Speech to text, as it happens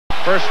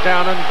First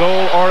down and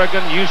goal,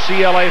 Oregon,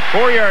 UCLA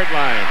 4-yard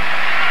line.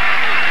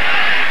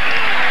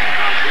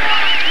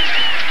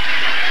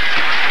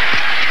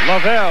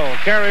 Lavelle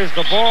carries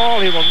the ball.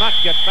 He will not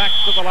get back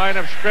to the line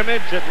of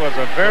scrimmage. It was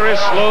a very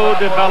slow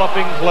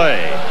developing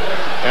play.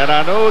 And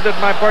I know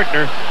that my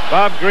partner,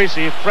 Bob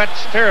Greasy,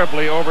 frets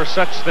terribly over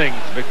such things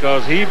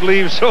because he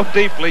believes so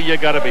deeply you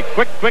got to be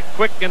quick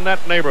in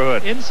that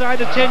neighborhood. Inside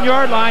the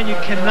 10-yard line, you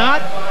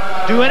cannot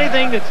do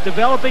anything that's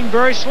developing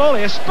very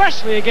slowly,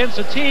 especially against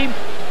a team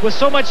with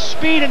so much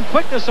speed and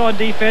quickness on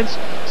defense,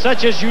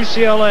 such as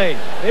UCLA.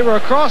 They were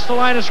across the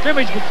line of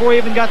scrimmage before he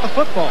even got the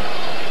football.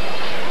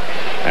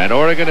 And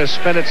Oregon has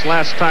spent its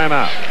last time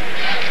out.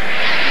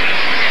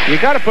 You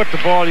got to put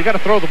the ball, you got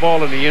to throw the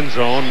ball in the end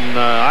zone,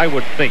 I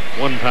would think,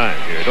 one time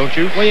here, don't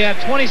you? Well, you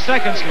have 20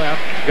 seconds left.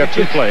 You got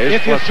two plays.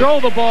 If you throw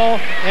the ball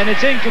and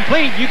it's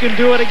incomplete, you can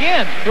do it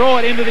again. Throw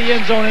it into the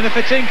end zone, and if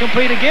it's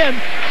incomplete again,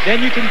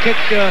 then you can kick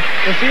the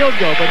field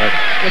goal. But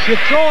if you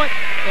throw it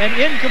and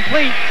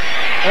incomplete,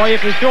 or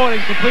if you throw it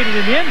and complete it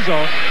in the end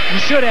zone, you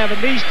should have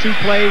at least 2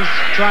 plays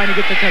trying to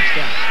get the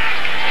touchdown.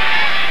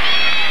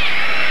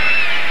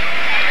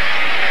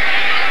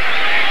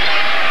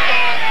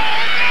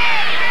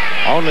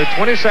 Only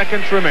 20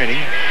 seconds remaining.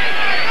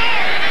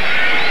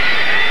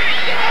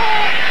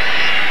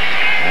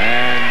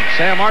 And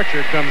Sam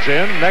Archer comes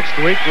in. Next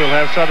week we'll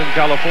have Southern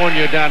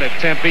California down at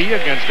Tempe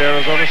against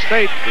Arizona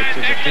State, which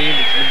is a team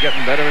that's been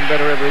getting better and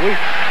better every week.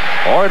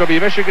 Or it'll be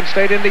Michigan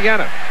State,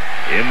 Indiana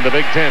in the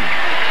Big Ten.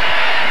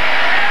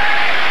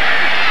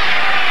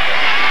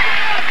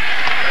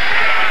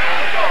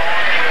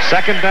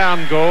 Second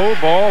down goal,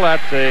 ball at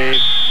the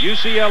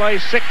UCLA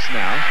 6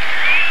 now.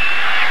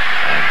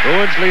 And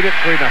Bruins lead it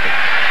 3-0.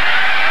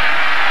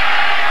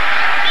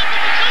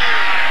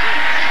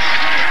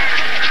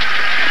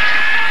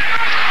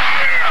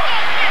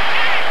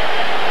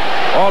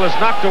 Ball is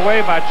knocked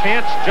away by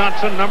Chance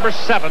Johnson, number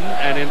 7,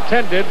 and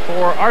intended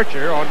for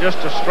Archer on just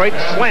a straight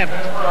slant.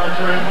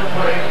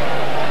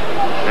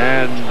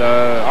 And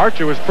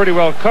Archer was pretty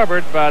well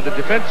covered by the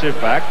defensive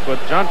back,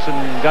 but Johnson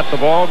got the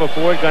ball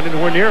before it got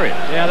anywhere near him.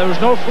 Yeah, there was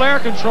no flare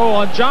control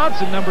on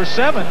Johnson, number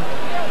 7.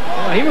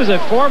 He was a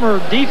former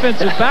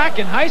defensive back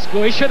in high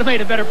school. He should have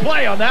made a better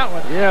play on that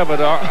one. Yeah, but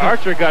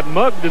Archer got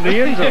mugged in the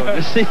end zone.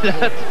 You see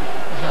that?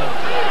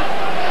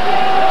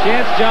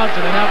 Chance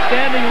Johnson, an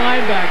outstanding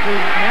linebacker.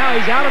 Now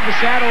he's out of the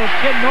shadow of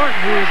Ken Norton,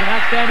 who was an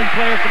outstanding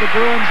player for the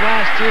Bruins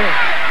last year.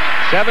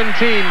 17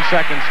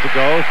 seconds to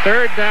go.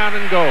 Third down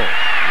and goal.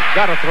 You've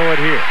got to throw it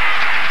here.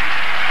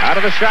 Out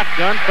of the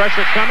shotgun.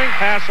 Pressure coming.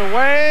 Pass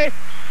away.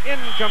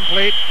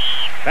 Incomplete.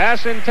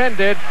 Pass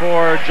intended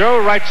for Joe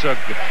Reitzug.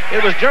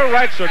 It was Joe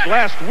Reitzug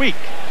last week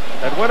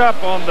that went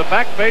up on the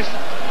back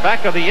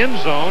of the end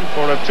zone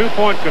for a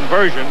 2-point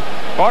conversion.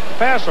 Caught the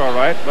pass all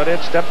right, but it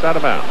stepped out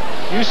of bounds.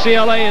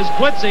 UCLA is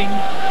blitzing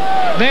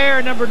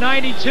Mayer, number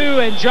 92,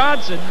 and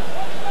Johnson.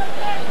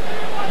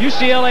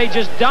 UCLA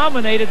just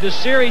dominated the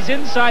series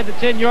inside the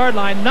 10-yard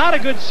line. Not a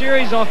good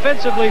series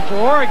offensively for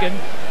Oregon,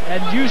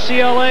 and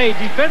UCLA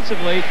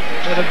defensively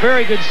with a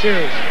very good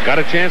series. Got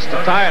a chance to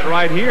tie it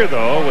right here,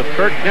 though, with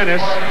Kirk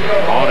Dennis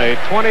on a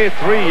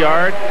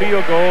 23-yard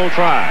field goal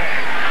try.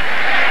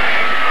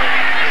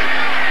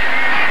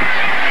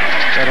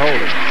 That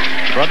holding.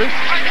 Brothers,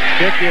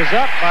 kick is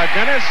up by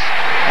Dennis,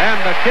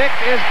 and the kick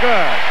is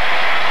good.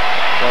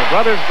 So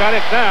Brothers got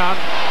it down,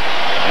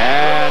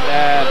 and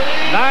at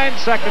 9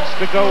 seconds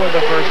to go in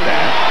the first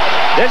half,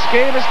 this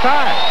game is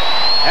tied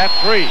at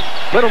 3.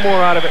 Little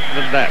more out of it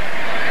than that.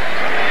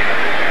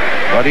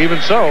 But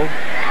even so,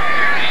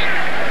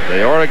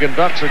 the Oregon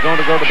Ducks are going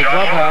to go to the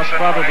clubhouse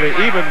probably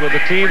even with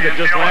a team that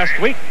just last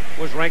week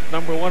was ranked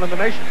number 1 in the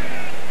nation.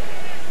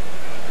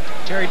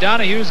 Terry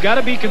Donahue's got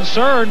to be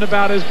concerned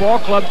about his ball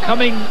club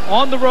coming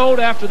on the road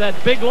after that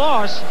big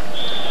loss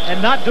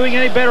and not doing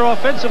any better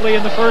offensively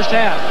in the first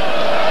half.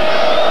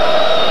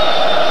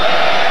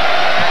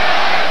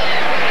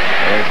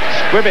 They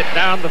squib it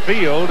down the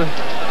field,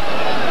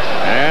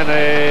 and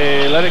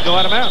they let it go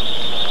out of bounds.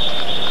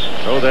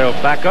 So they'll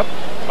back up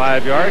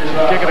 5 yards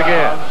and kick it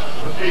again.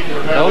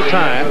 No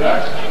time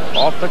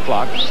off the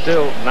clock.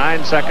 Still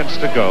 9 seconds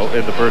to go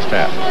in the first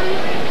half.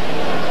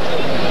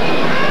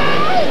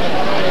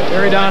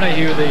 Terry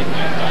Donahue, the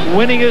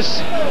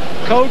winningest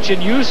coach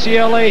in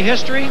UCLA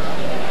history,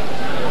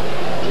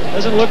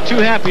 doesn't look too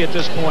happy at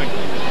this point.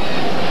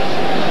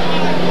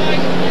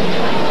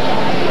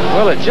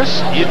 Well,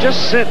 you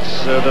just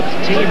sense that the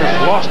team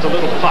has lost a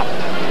little pop.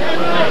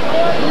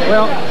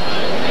 Well,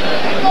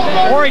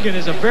 Oregon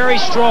is a very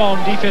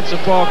strong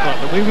defensive ball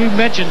club. We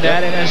mentioned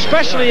that, and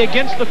especially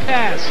against the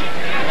pass.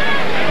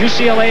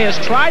 UCLA has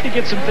tried to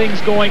get some things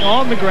going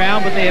on the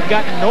ground, but they have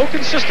gotten no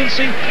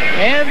consistency,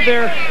 and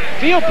their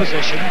field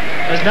position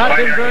has not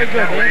been very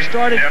good. They have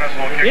started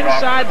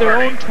inside their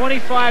own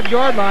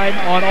 25-yard line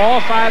on all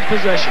 5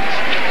 possessions.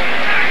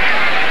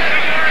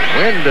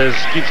 Wind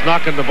keeps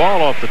knocking the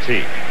ball off the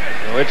tee.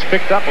 So it's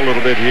picked up a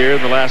little bit here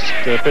in the last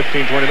 15,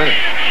 20 minutes.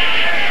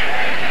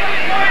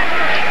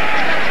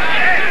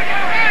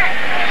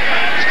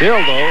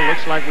 Still, though,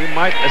 looks like we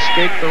might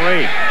escape the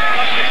rain.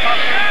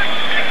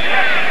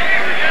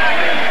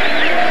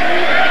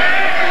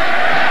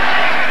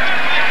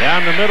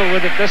 middle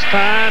with it this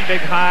time. Big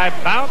high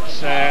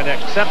bounce and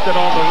accepted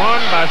on the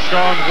run by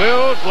Sean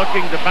Wills.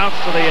 Looking to bounce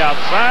to the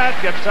outside.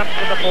 Gets up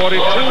to the 42.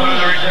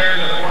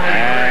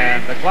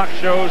 And the clock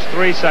shows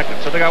 3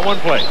 seconds. So they got one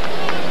play.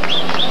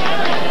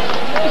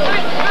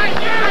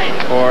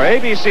 For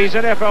ABC's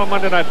NFL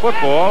Monday Night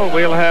Football,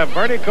 we'll have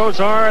Bernie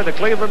Kosar, the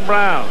Cleveland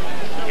Browns,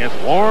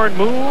 against Warren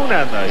Moon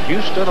and the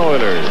Houston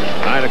Oilers.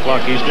 9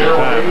 o'clock Eastern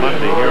Time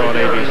Monday here on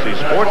ABC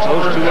Sports.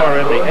 Those two are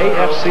in the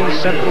AFC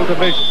Central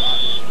Division.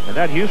 And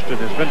that Houston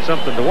has been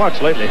something to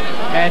watch lately.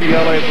 And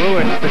UCLA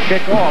Bruins to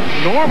kick off.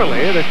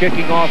 Normally, the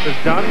kicking off is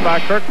done by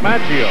Kirk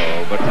Maggio.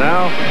 But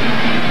now,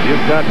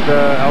 you've got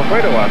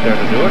Alfredo out there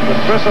to do it with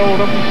Chris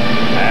Oldham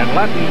and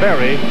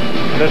Lattenberry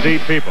to Z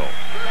people.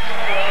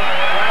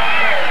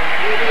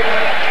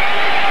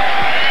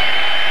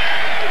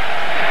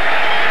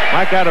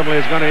 Mike Adamle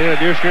is going to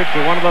introduce you to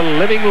one of the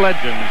living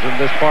legends in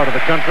this part of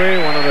the country,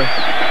 one of the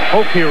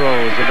hope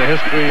heroes in the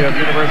history of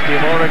University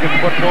of Oregon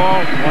football,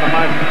 one of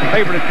my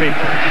favorite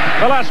people.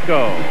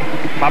 Velasco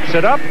pops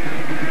it up,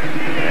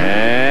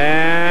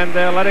 and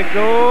they'll let it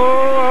go.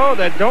 Oh,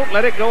 they don't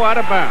let it go out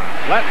of bounds.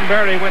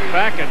 Lattenberry went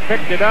back and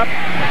picked it up,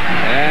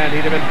 and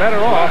he'd have been better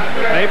off.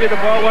 Maybe the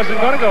ball wasn't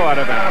going to go out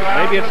of bounds.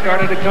 Maybe it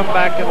started to come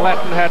back, and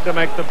Latten had to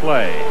make the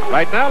play.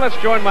 Right now, let's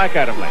join Mike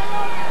Adamle.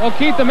 Well,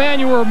 Keith, the man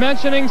you were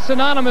mentioning,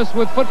 synonymous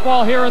with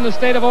football here in the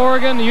state of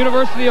Oregon, the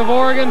University of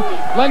Oregon,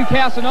 Len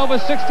Casanova,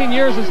 16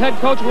 years as head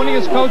coach,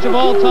 winningest coach of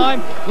all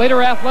time,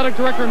 later athletic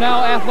director,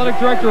 now athletic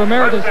director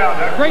emeritus.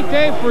 Great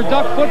day for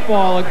Duck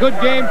football, a good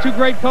game, two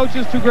great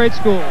coaches, two great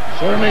schools.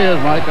 Certainly is,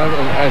 Mike.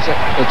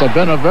 It's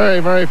been a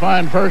very, very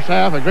fine first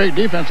half, a great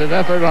defensive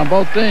effort on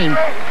both teams,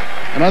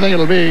 and I think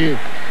it'll be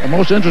the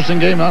most interesting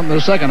game out in the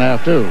second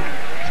half, too.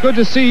 Good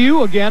to see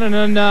you again, and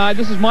then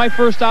this is my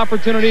first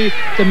opportunity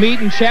to meet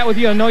and chat with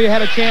you. I know you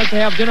had a chance to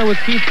have dinner with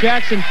Keith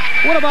Jackson.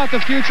 What about the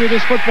future of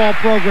this football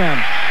program?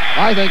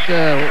 I think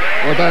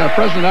with our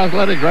president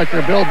athletic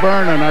director, Bill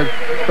Byrne, and our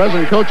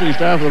president coaching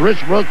staff with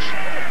Rich Brooks,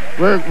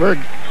 we're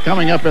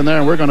coming up in there,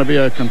 and we're going to be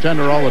a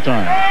contender all the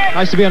time.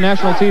 Nice to be on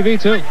national TV,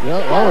 too.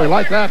 Yeah, well, we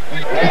like that.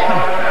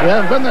 We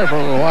haven't been there for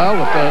a little while,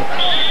 but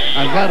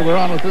I'm glad we're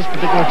on at this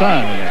particular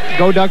time.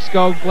 Go Ducks,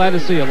 go. Glad to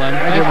see you, Len.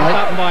 Thanks for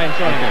stopping by and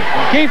joining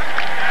us. Keith?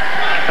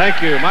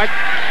 Thank you, Mike.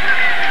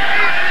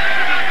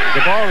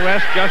 The ball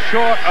rests just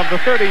short of the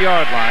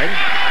 30-yard line,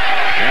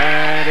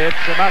 and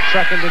it's about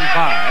 2nd and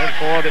 5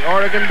 for the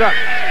Oregon Ducks.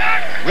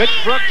 Rich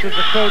Brooks is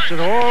the coach that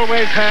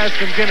always has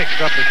some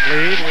gimmicks up his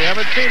sleeve. We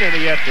haven't seen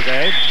any yet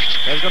today.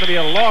 There's going to be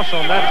a loss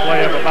on that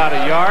play of about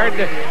a yard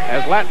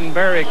as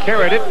Lattenberry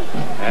carried it,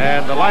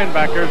 and the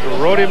linebackers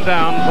rode him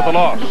down for the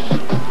loss.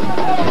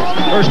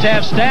 First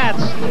half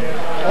stats.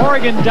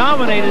 Oregon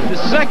dominated the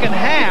second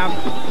half,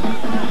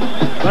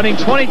 running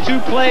 22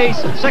 plays.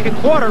 Second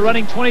quarter,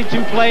 running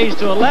 22 plays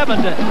to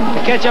 11 to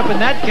catch up in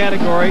that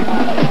category.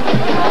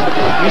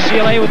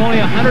 UCLA with only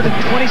 126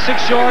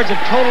 yards of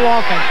total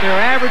offense. They're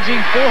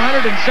averaging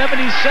 477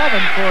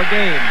 for a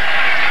game.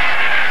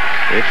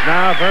 It's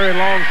now a very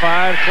long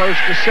 5, close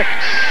to 6,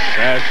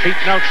 as Pete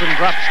Nelson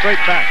drops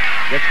straight back.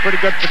 Gets pretty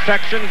good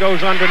protection,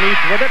 goes underneath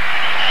with it.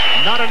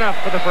 Not enough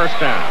for the first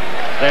down.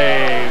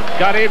 They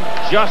got him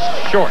just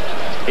short.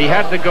 He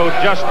had to go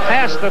just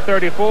past the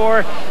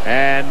 34,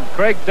 and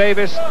Craig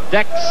Davis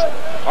decks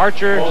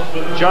Archer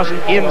just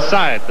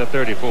inside the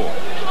 34.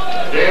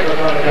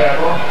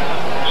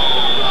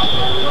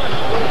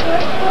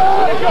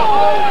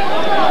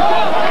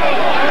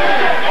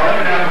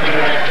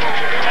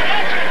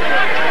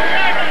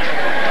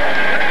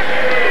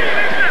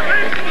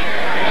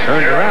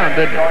 Turned around,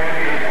 didn't he?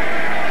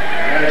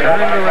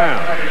 Turned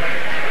around.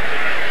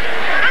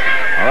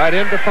 All right,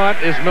 in to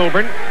punt is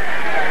Milburn.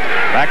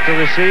 Back to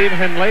receive,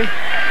 Henley.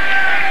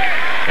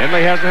 Henley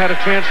hasn't had a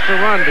chance to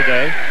run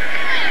today.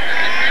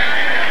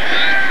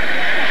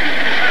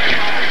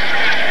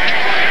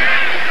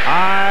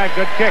 High,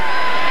 good kick.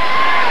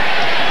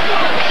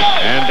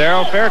 And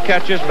Darrell Fair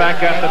catches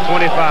back at the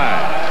 25.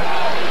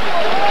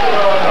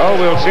 Oh,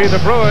 we'll see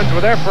the Bruins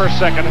with their first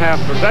second half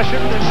possession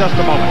in just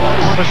a moment.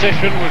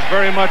 Possession was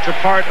very much a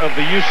part of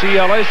the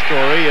UCLA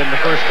story in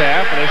the first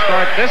half, and they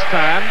start this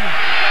time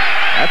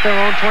at their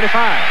own 25.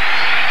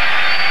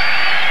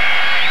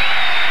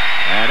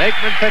 And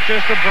Aikman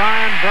pitches to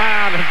Brian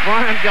Brown, and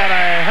Brian got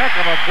a heck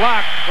of a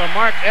block from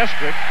Mark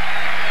Estrick.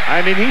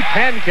 I mean, he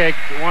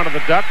pancaked one of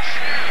the Ducks,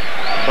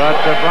 but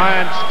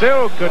Brian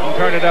still couldn't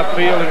turn it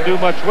upfield and do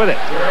much with it.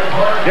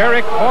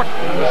 Derek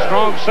Horton, the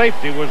strong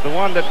safety, was the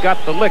one that got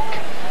the lick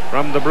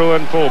from the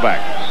Bruin fullback.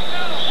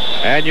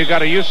 And you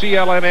got a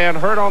UCLA man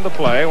hurt on the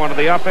play. One of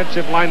the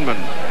offensive linemen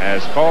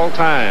has called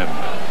time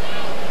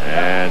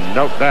and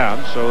knelt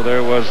down, so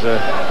there was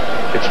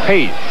it's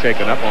Page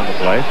shaken up on the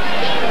play.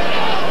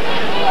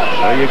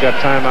 So you got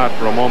timeout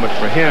for a moment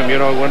for him. You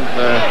know, when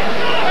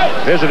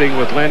visiting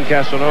with Len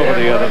Casanova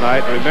the other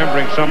night,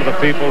 remembering some of the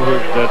people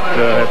that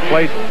have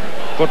played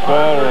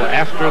football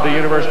after the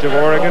University of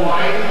Oregon,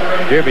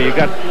 dear me, you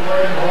got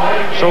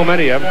so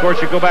many of them. Of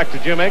course, you go back to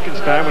Jim Aiken's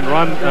time when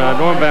Norm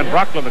Van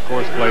Brocklin, of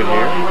course, played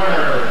here.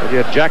 You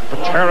had Jack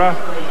Patera,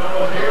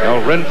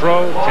 Mel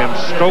Renfro, Tim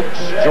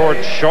Stokes,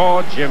 George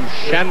Shaw, Jim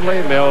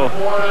Shanley,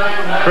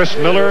 Chris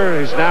Miller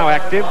is now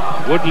active.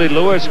 Woodley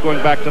Lewis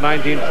going back to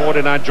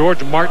 1949.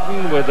 George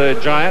Martin with the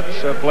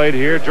Giants played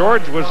here.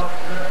 George was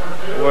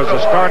a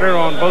starter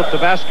on both the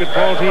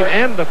basketball team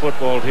and the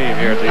football team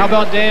here. How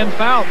about Dan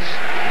Fouts?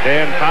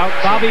 Dan Fouts.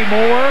 Bobby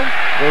Moore.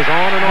 Goes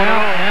on and on.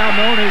 Now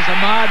known as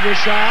Ahmad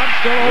Rashad.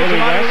 Still holds a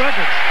lot of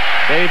records.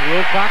 Dave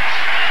Wilcox.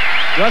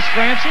 Russ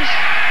Francis.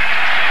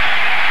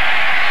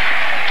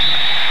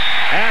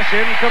 Pass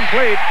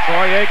incomplete.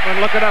 Troy Aikman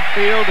looking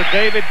upfield to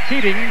David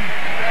Keating.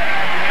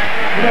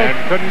 And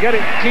couldn't get it.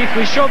 Keith,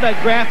 we showed that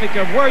graphic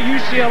of where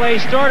UCLA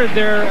started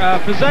their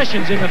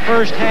possessions in the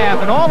first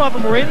half, and all of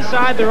them were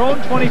inside their own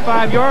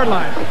 25-yard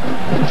line.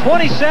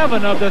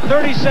 27 of the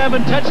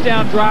 37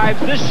 touchdown drives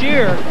this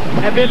year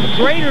have been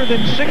greater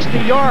than 60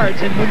 yards,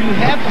 and when you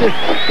have to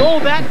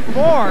go that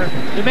far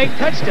to make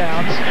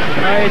touchdowns,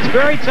 it's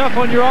very tough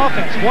on your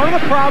offense. One of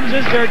the problems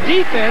is their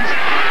defense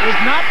is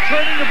not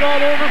turning the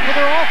ball over for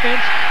their offense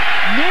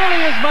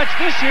nearly as much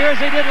this year as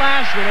they did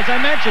last year. As I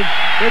mentioned,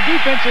 their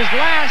defense is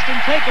last in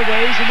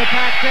takeaways in the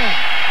Pac-10.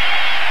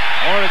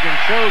 Oregon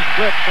shows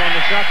blitz on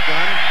the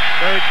shotgun.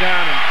 3rd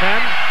down and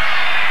 10.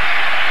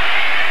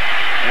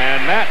 And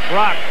Matt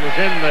Brock was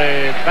in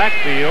the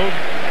backfield.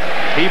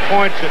 He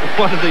points at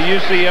one of the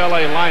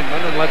UCLA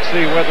linemen, and let's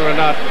see whether or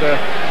not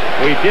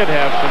we did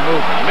have some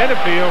movement.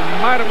 Midfield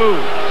might have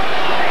moved.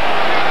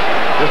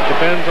 Just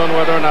depends on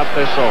whether or not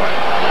they saw it.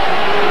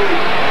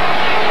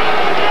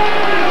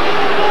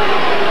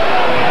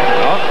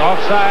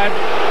 Offside,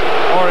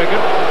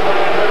 Oregon.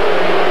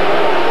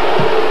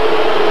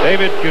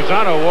 David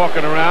Cusano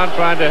walking around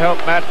trying to help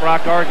Matt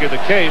Brock argue the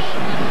case.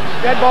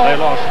 Dead ball. They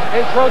lost.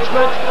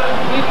 Encroachment.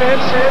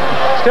 Defense.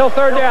 Still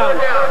 3rd down.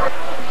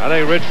 I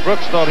think Rich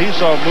Brooks thought he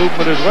saw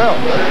movement as well.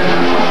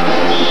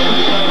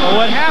 Well,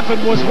 what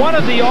happened was one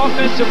of the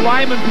offensive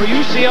linemen for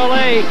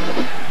UCLA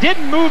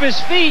didn't move his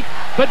feet,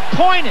 but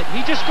pointed.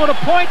 He just going to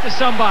point to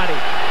somebody.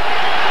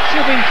 See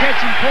if we can catch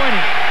him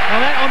pointing. Now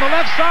that on the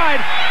left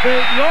side,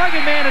 the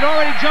Oregon man had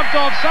already jumped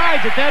off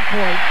sides at that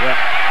point. Yeah.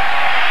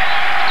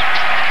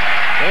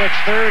 So it's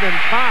 3rd and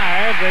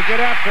 5. They get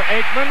after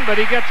Aikman,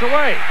 but he gets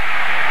away.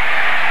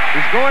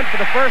 He's going for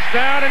the 1st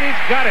down, and he's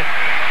got it.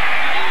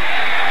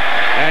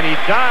 And he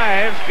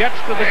dives, gets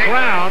to the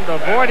ground,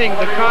 avoiding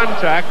the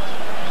contact.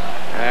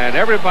 And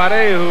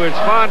everybody who is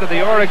fond of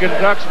the Oregon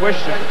Ducks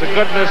wishes to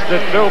goodness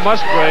that Bill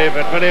Musgrave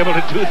had been able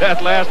to do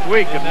that last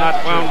week and not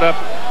wound up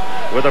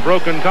with a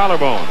broken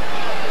collarbone.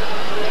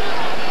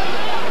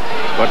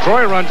 But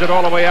Troy runs it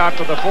all the way out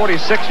to the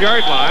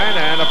 46-yard line,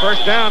 and a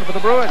 1st down for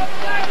the Bruins.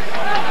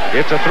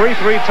 It's a 3-3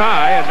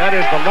 tie, and that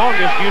is the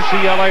longest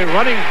UCLA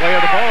running play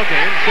of the ball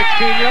game,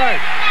 16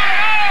 yards.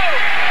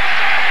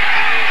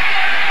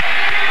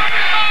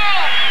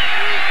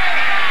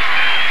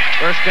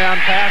 First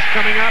down pass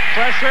coming up,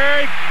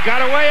 pressure, he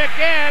got away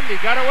again. He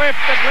got away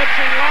from the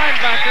blitzing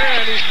linebacker,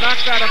 and he's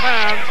knocked out of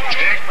bounds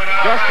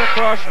just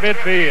across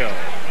midfield.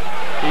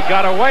 He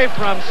got away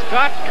from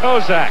Scott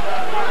Kozak.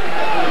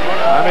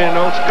 I mean,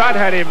 old Scott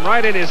had him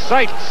right in his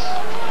sights.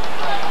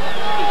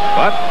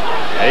 But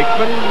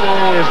Aikman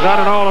is not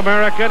an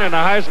All-American and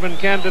a Heisman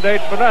candidate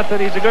for nothing.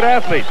 He's a good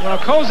athlete. Well,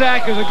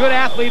 Kozak is a good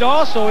athlete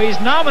also. He's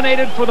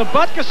nominated for the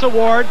Butkus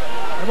Award,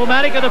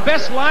 emblematic of the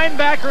best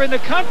linebacker in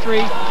the country.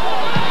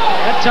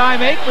 That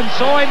time Aikman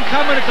saw him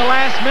coming at the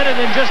last minute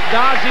and just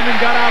dodged him and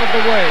got out of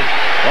the way.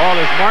 Ball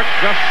is marked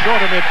just short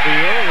of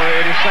midfield.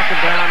 It is 2nd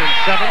down and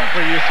 7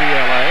 for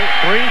UCLA.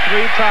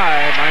 3-3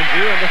 tie, mind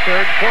you, in the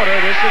 3rd quarter.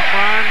 This is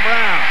Brian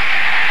Brown.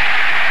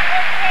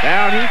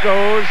 Down he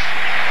goes.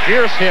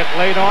 Fierce hit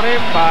laid on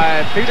him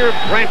by Peter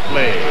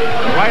Brantley,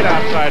 the right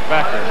outside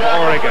backer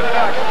for Oregon.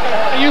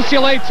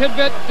 UCLA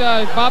tidbit,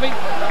 Bobby.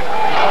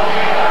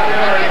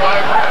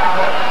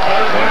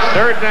 So it's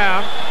 3rd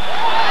down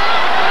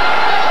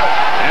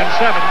and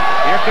 7.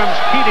 Here comes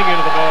Keating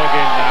into the ball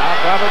game now,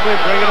 probably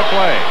bringing a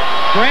play.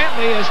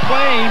 Brantley is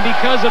playing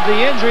because of the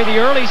injury,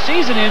 the early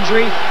season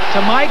injury to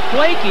Mike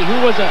Blakey,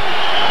 who was a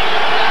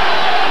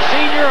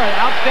senior, an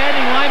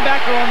outstanding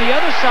linebacker on the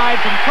other side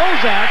from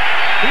Kozak.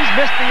 He's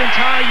missed the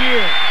entire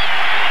year.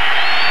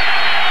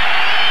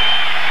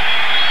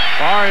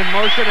 Far in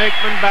motion,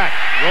 Aikman back.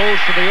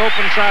 Rolls to the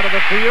open side of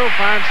the field,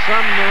 finds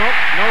some room.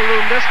 No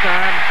room this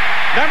time.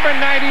 Number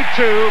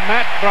 92,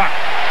 Matt Brock.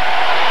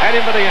 Had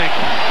him by the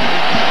ankle.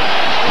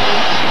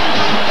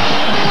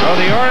 So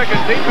the Oregon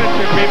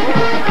defensive people,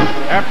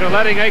 after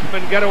letting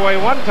Aikman get away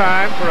one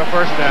time for a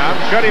 1st down,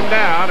 shut him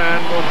down and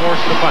will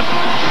force the punt.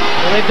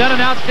 Well, they've done an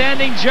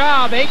outstanding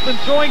job. Aikman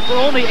throwing for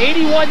only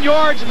 81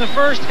 yards in the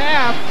 1st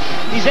half.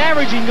 He's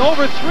averaging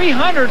over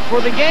 300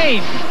 for the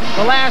game,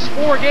 the last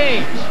 4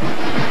 games.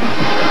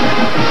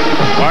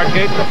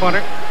 Barcade's the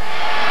punter.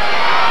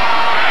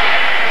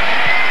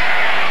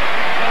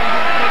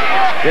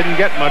 Didn't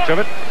get much of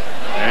it.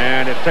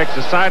 And it takes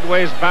a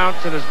sideways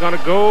bounce and is going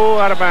to go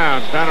out of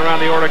bounds down around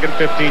the Oregon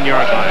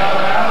 15-yard line.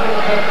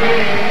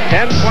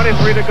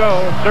 10:23 to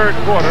go, 3rd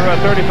quarter, a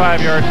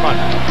 35-yard punt.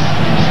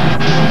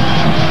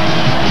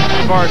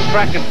 far as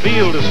track and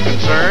field is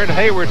concerned,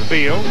 Hayward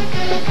Field.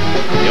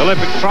 The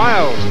Olympic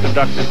trials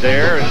conducted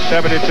there in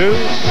 72,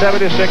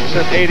 76,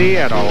 and 80,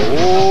 and a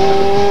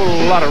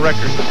whole lot of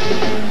records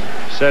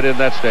set in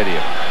that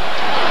stadium.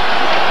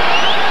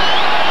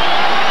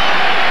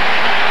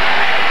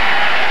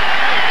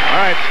 All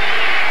right.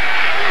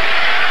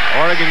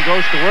 Oregon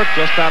goes to work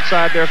just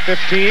outside their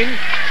 15.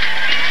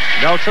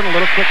 Nelson, a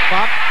little quick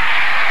pop.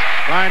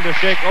 Trying to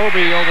shake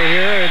Obi over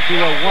here into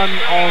a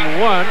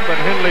one-on-one, but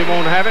Henley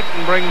won't have it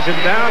and brings him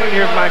down, and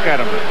here's Mike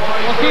Adams.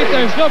 Well, Keith,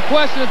 there's no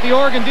question that the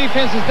Oregon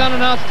defense has done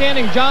an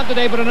outstanding job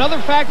today, but another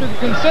factor to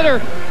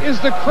consider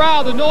is the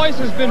crowd. The noise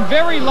has been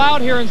very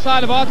loud here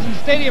inside of Autzen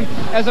Stadium.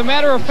 As a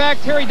matter of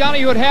fact, Terry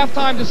Donahue at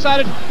halftime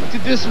decided to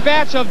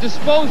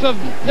dispose of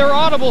their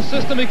audible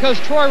system because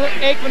Troy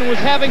Aikman was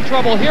having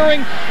trouble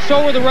hearing.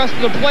 So were the rest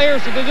of the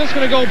players, so they're just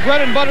going to go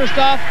bread and butter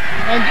stuff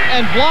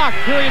and block,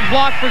 period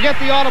block, forget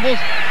the audibles,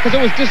 because it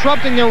was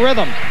disrupting their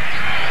rhythm.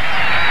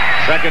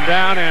 Second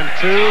down and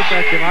 2.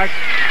 Thank you, Mike.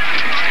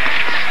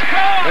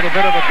 A little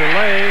bit of a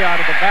delay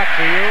out of the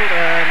backfield,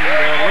 and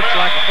looks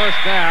like a first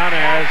down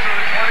as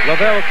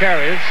Lavelle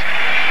carries.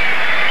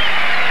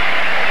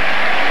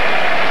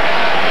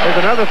 There's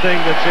another thing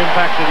that's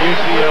impacted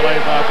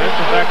UCLA's offense,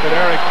 the fact that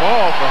Eric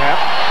Ball,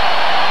 perhaps,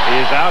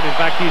 is out. In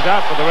fact, he's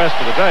out for the rest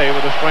of the day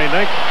with a sprained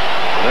ankle.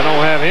 They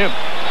don't have him.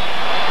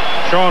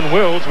 Sean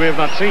Wills, we have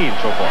not seen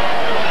so far.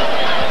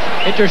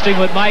 Interesting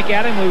what Mike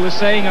Adamley was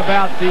saying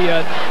about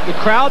the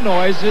crowd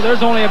noise.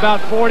 There's only about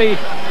 40, a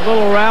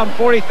little around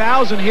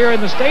 40,000 here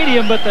in the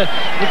stadium, but the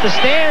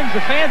stands,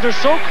 the fans are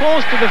so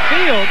close to the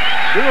field.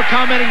 We were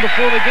commenting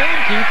before the game,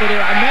 Keith, that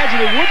I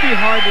imagine it would be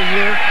hard to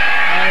hear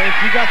if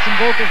you got some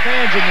vocal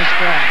fans in this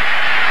crowd.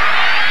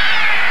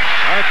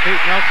 All right,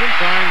 Pete Nelson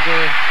trying to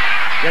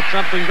get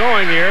something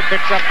going here.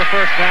 Picks up the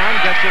first down,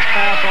 gets his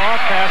pass off,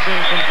 pass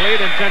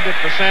incomplete, intended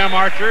for Sam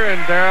Archer, and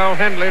Darrell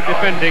Henley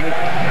defending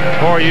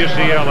for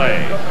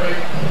UCLA.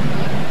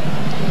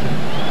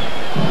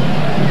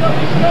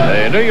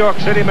 The New York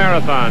City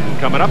Marathon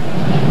coming up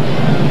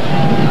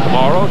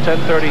tomorrow,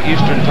 10:30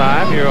 Eastern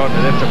Time. Here on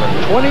the it's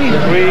about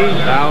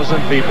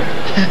 23,000 people.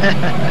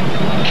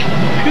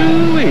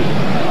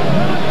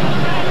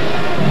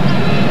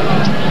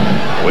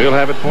 We'll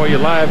have it for you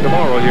live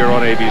tomorrow here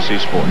on ABC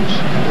Sports.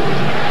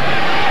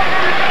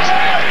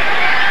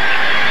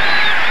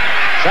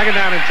 Second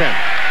down and 10.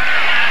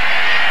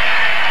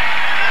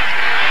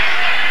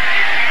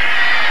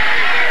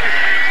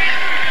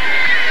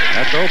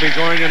 That's Obi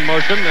going in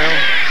motion. They'll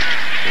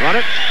run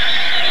it.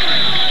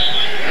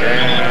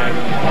 And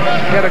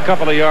get a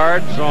couple of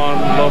yards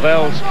on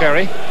Lavelle's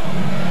carry.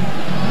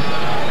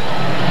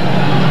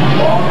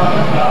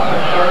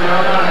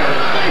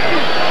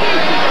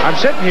 I'm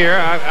sitting here.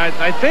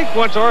 I think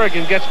once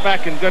Oregon gets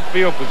back in good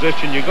field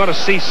position, you're going to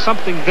see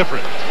something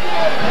different.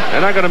 They're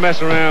not going to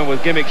mess around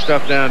with gimmick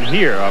stuff down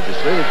here,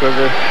 obviously, because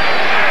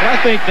I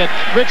think that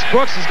Rich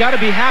Brooks has got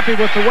to be happy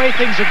with the way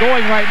things are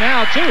going right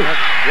now, too.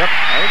 Yep,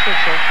 I would think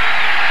so.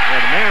 Yeah,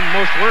 the man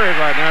most worried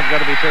right now has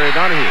got to be Terry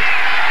Donahue.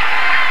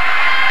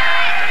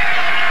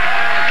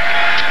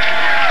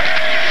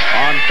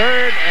 On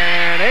 3rd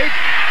and 8,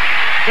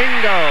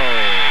 bingo,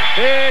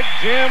 Big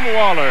Jim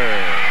Waller.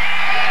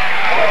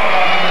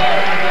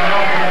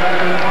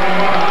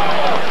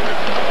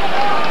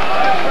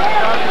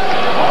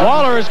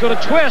 Waller is going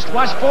to twist.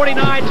 Watch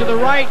 49 to the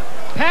right.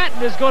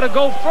 Patton is going to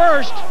go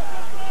first.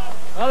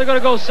 Well, they're going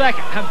to go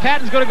second. And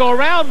Patton's going to go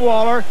around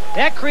Waller.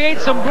 That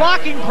creates some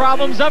blocking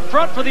problems up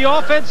front for the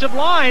offensive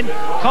line.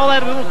 Call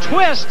that a little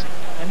twist.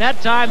 And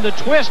that time the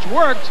twist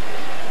worked.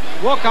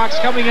 Waller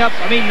coming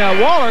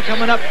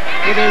up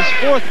with his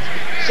 4th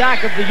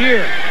sack of the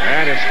year.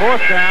 And it's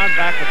 4th down,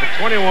 back at the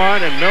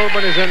 21, and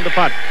Milburn is in the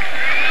punt.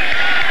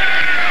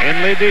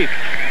 Henley deep.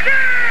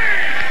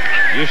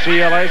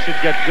 UCLA should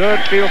get good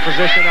field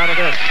position out of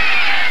this.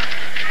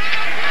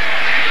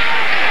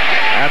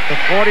 At the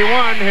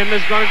 41,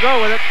 Henley's going to go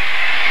with it.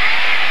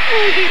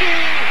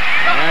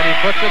 And he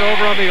puts it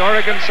over on the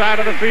Oregon side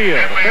of the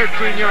field. A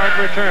 13-yard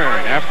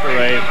return after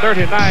a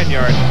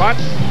 39-yard punt.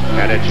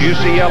 And it's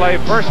UCLA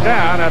first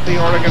down at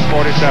the Oregon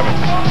 47.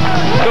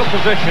 Still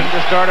positioned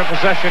to start a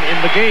possession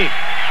in the game.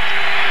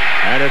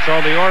 And it's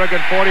on the Oregon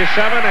 47,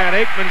 and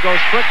Aikman goes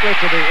quickly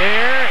to the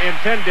air,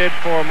 intended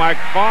for Mike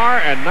Farr,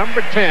 and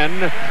number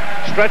 10,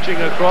 stretching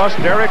across.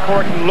 Derek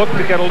Horton looked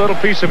to get a little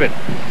piece of it.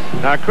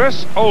 Now,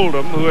 Chris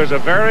Oldham, who is a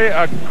very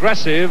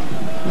aggressive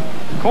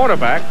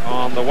cornerback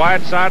on the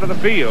wide side of the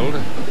field,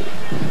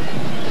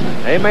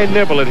 they may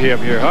nibble at him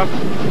here, huh?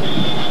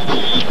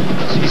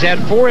 He's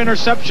had 4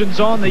 interceptions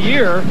on the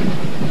year.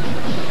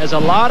 Has a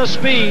lot of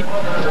speed.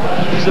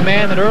 He's the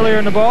man that earlier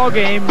in the ball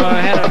game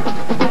had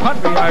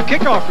a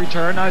kickoff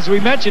return. As we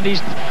mentioned,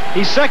 he's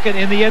second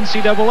in the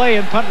NCAA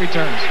in punt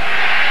returns.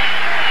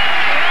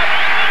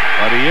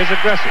 But he is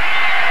aggressive.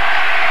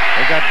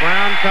 They got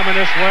Brown coming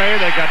this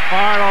way. They got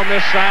Farr on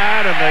this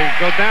side, and they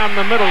go down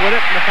the middle with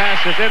it, and the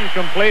pass is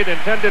incomplete,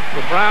 intended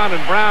for Brown,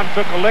 and Brown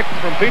took a lick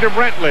from Peter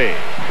Brentley.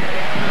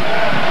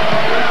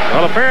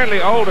 Well,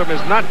 apparently Oldham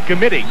is not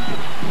committing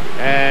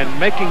and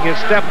making his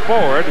step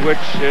forward, which,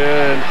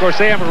 of course,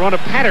 they haven't run a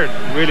pattern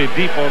really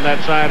deep on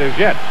that side as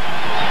yet.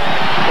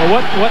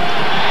 Well, what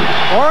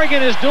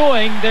Oregon is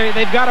doing,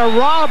 they've got a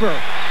robber.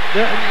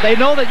 They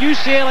know that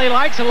UCLA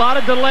likes a lot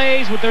of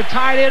delays with their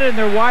tight end and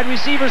their wide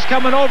receivers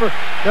coming over.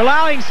 They're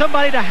allowing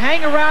somebody to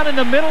hang around in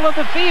the middle of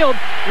the field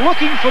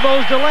looking for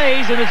those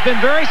delays, and it's been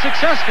very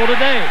successful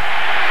today.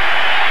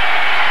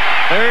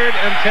 3rd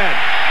and 10.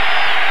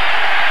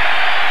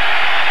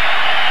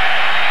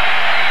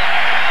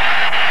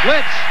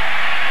 Blitz.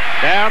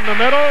 Down the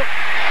middle.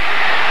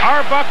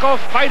 Arbuckle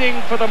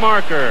fighting for the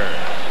marker.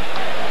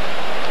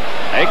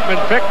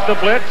 Aikman picked the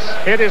blitz,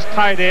 hit his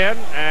tight end,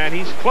 and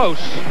he's close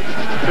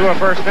to a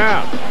first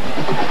down.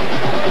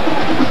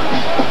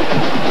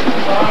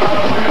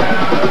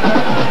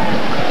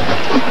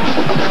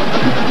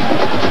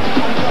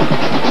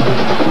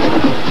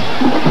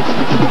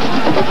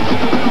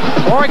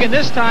 Oregon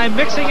this time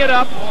mixing it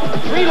up.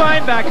 3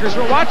 linebackers.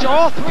 We'll watch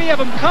all 3 of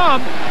them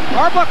come.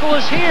 Arbuckle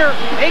is here.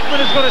 Aikman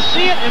is going to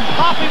see it and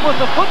pop him with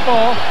the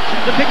football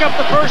to pick up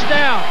the first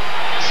down.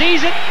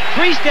 Sees it.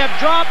 3-step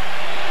drop.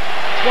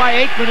 That's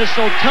why Aikman is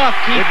so tough.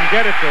 Didn't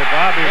get it though,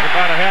 Bob. He was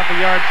about a half a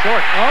yard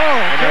short. Oh,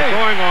 okay. And they're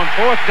going on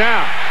 4th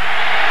down.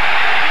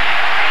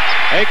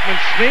 Aikman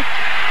sneaked,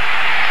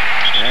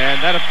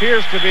 and that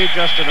appears to be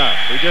just enough.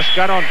 He just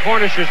got on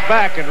Cornish's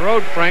back and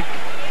rode Frank,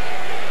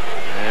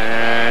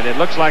 and it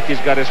looks like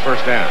he's got his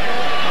first down.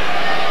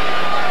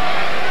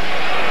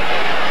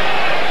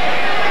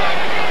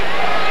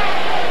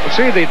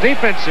 See, the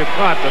defensive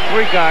front, the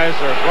 3 guys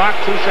are Brock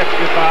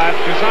 265,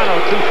 Cusano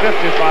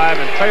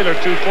 255, and Taylor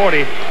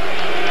 240.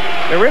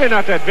 They're really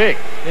not that big.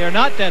 They are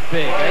not that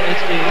big.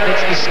 It's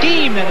the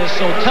scheme that is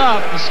so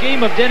tough. The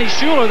scheme of Denny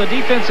Schuler, the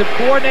defensive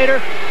coordinator,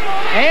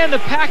 and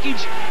the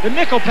package, the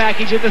nickel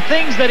package, and the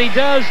things that he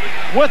does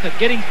with it.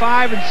 Getting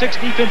 5 and 6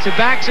 defensive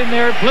backs in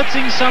there,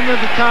 blitzing some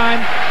of the time,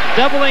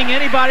 doubling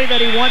anybody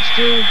that he wants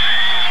to.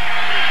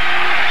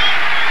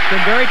 It's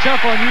been very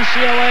tough on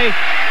UCLA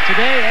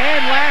today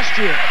and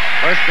last year.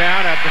 First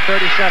down at the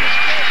 37.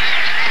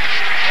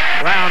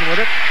 Brown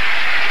with it.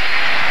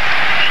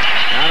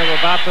 Down to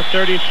about the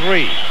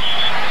 33.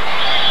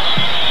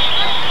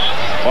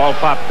 Ball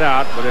popped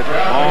out, but it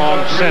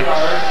long since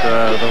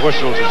the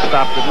whistles had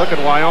stopped it. Look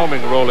at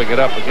Wyoming rolling it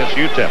up against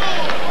UTEP.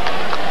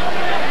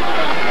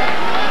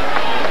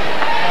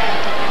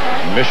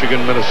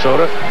 Michigan,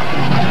 Minnesota.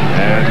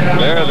 And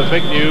there the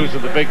big news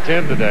of the Big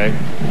Ten today,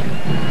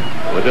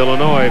 with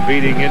Illinois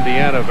beating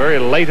Indiana very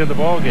late in the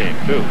ball game,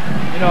 too.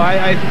 You know,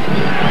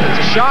 it's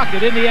a shock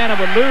that Indiana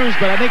would lose,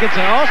 but I think it's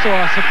also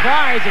a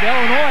surprise that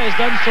Illinois has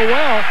done so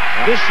well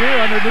this year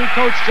under new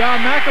coach John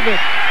Mackovic.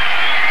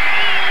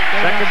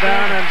 2nd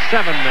down and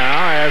 7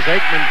 now as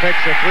Aikman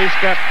takes a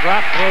 3-step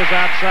drop, throws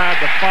outside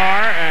the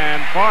Farr,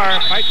 and Farr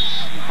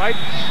fights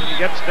and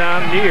gets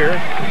down near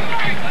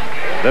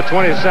the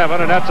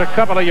 27, and that's a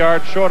couple of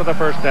yards short of the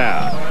first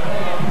down.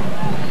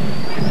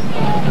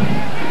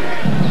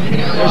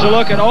 There's a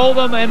look at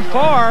Oldham and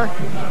Farr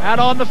out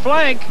on the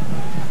flank.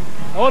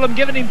 Oldham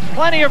giving him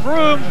plenty of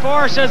room.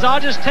 Farr says, I'll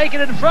just take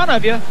it in front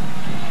of you.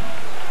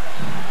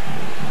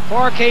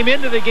 Farr came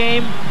into the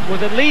game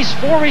with at least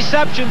 4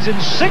 receptions in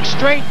 6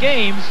 straight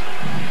games,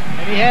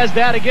 and he has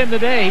that again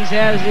today. He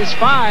has his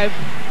 5.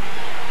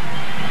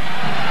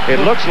 It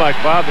looks like,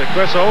 Bob, that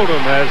Chris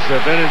Oldham has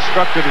been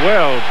instructed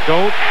well.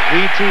 Don't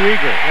be too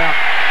eager. Yeah.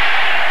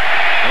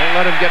 Don't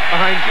let him get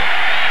behind you.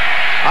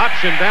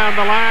 Option down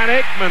the line,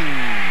 Aikman.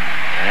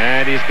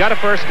 And he's got a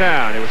first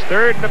down. It was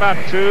 3rd and about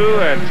 2,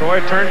 and Troy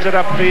turns it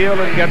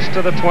upfield and gets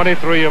to the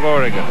 23 of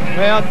Oregon.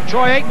 Well,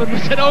 Troy Aikman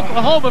was in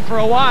Oklahoma for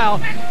a while.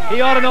 He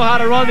ought to know how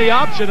to run the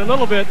option a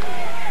little bit.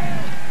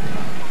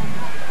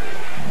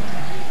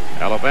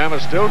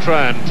 Alabama's still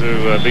trying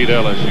to beat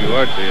LSU,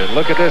 aren't they? And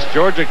look at this.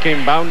 Georgia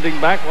came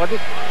bounding back, wasn't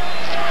it?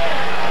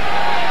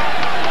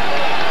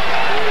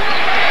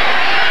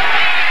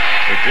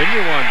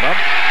 Virginia won, Bob.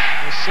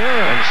 Yes, sir.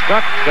 And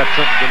Scott got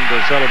something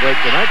to celebrate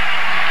tonight.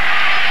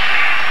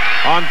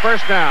 On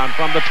first down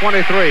from the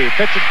 23,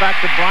 pitch it back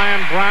to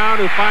Brian Brown,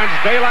 who finds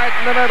daylight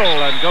in the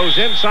middle and goes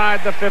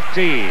inside the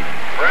 15.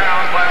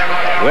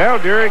 Well,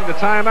 during the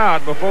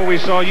timeout, before we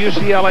saw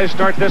UCLA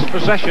start this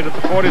possession at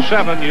the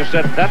 47, you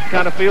said that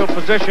kind of field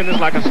position is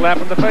like a slap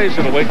in the face.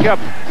 It'll wake you up.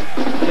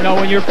 You know,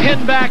 when you're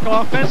pinned back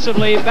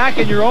offensively, back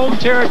in your own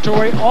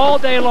territory all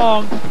day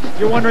long,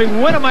 you're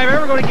wondering, when am I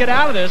ever going to get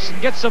out of this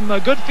and get some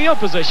good field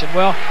position?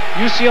 Well,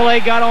 UCLA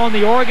got on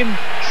the Oregon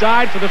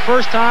side for the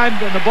first time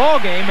in the ball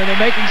game, and they're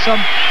making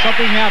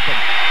something happen.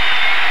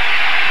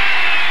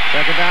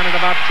 2nd down and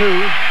about 2.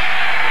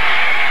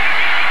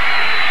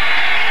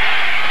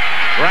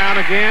 Brown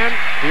again.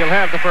 He'll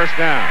have the first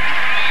down.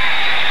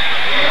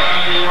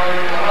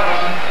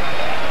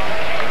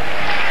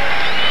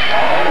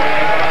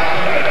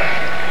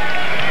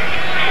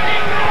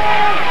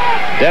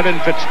 Devin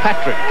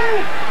Fitzpatrick,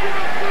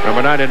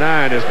 number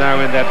 99, is now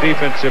in that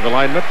defensive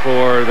alignment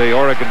for the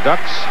Oregon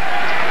Ducks.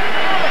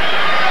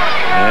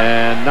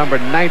 And number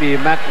 90,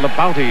 Matt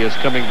LaBounty, is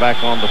coming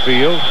back on the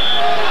field.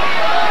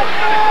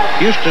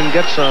 Houston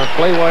gets a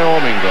play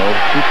Wyoming, though.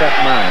 Keep that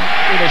in mind.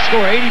 They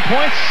scored 80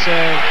 points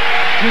a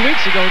few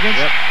weeks ago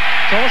against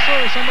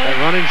Tulsa or somebody.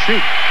 That run and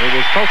shoot. It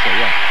was Tulsa,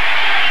 yeah.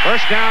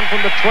 First down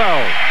from the 12.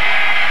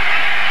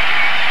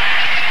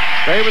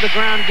 Stay with the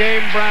ground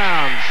game.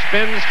 Brown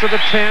spins to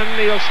the 10.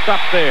 He'll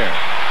stop there.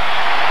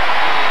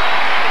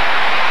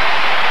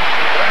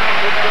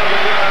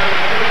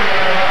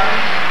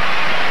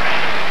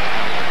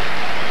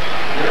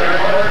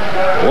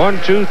 One,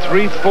 two,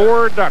 three,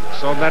 four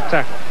Ducks on that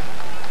tackle.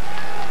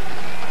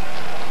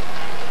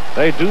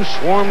 They do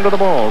swarm to the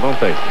ball, don't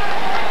they?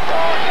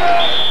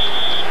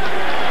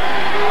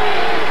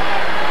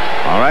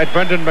 All right,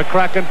 Brendan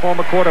McCracken,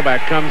 former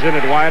quarterback, comes in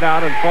at wide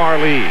out and far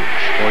leaves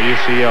for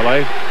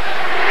UCLA.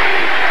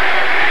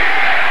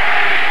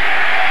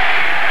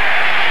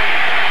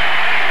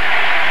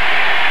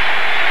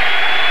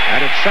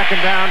 And it's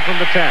second down from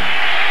the 10.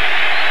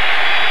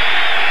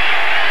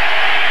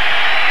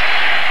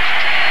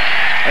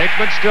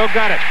 Aikman still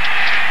got it.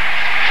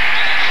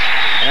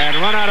 And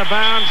run out of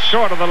bounds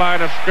short of the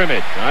line of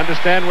scrimmage. I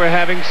understand we're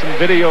having some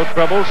video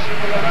troubles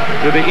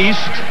to the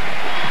east.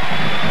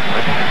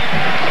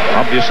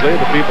 Obviously,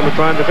 the people are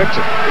trying to fix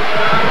it.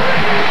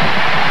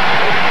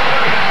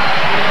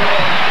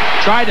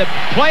 Tried to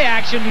play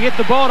action to get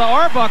the ball to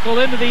Arbuckle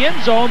into the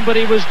end zone, but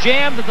he was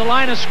jammed at the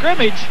line of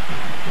scrimmage.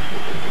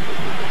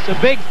 It's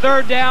a big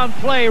third down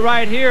play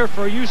right here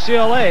for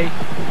UCLA.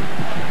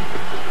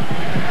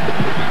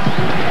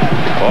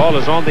 Ball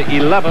is on the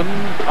 11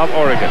 of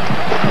Oregon.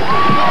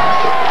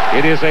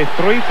 It is a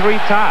 3-3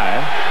 tie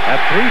at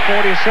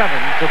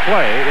 3:47 to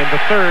play in the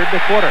third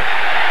quarter.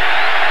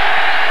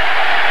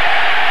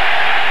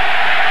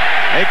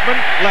 Aikman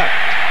left.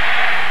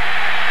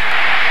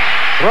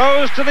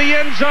 Throws to the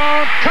end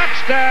zone.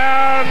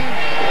 Touchdown,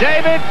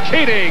 David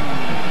Keating.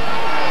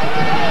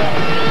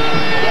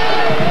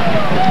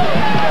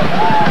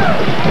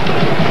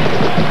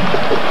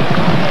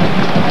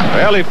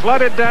 Well, he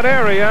flooded that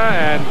area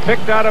and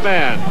picked out a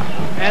man.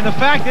 And the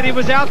fact that he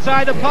was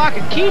outside the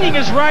pocket. Keating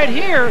is right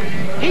here.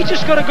 He's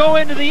just going to go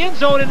into the end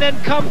zone and then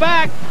come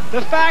back.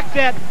 The fact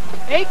that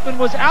Aikman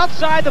was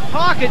outside the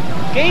pocket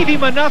gave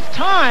him enough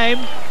time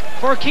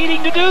for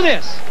Keating to do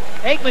this.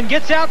 Aikman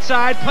gets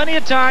outside, plenty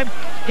of time.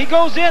 He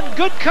goes in,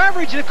 good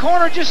coverage. The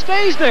corner just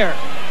stays there.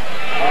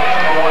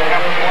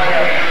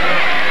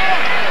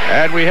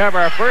 And we have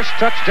our first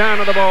touchdown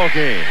of the ball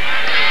game.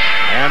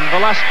 And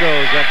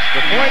Velasco's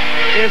extra point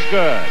is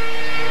good.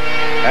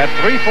 At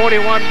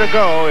 3:41 to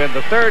go in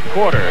the third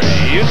quarter,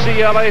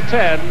 UCLA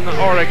 10,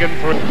 Oregon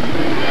 3.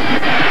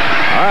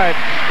 All right,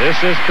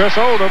 this is Chris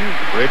Oldham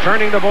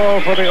returning the ball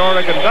for the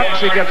Oregon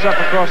Ducks. He gets up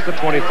across the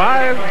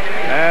 25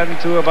 and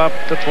to about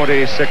the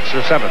 26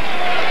 or 7.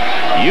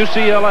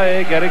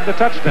 UCLA getting the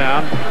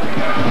touchdown.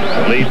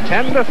 Lead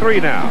 10-3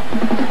 now.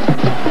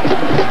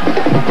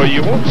 But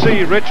you won't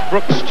see Rich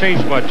Brooks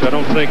change much, I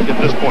don't think, at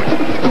this point.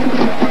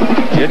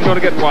 He isn't going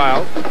to get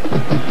wild.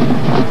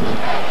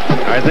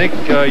 I think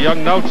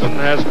young Nelson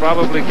has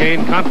probably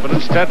gained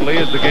confidence steadily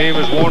as the game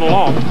has worn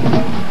along.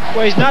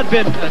 Well, he's not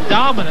been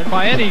dominant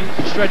by any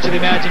stretch of the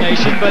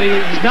imagination, but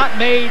he's not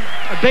made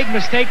a big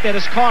mistake that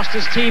has cost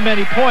his team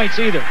any points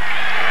either.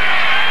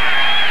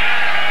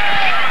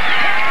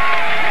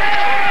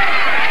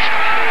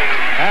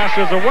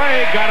 Passes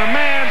away, got a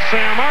man,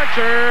 Sam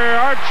Archer.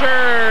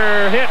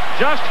 Archer hit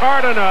just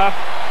hard enough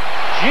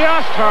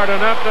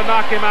to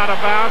knock him out of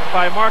bounds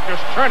by Marcus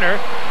Turner.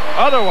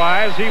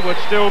 Otherwise, he would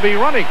still be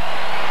running.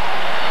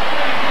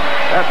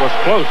 That was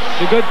close.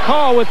 It's a good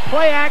call. With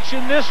play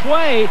action this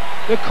way,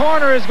 the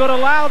corner is going to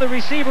allow the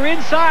receiver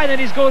inside,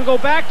 and he's going to go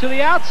back to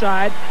the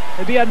outside.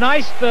 It'd be a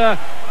nice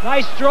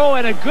throw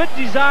and a good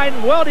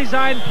design,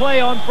 well-designed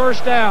play on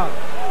first down.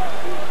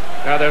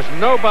 Now, there's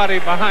nobody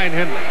behind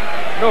Henley.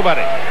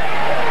 Nobody.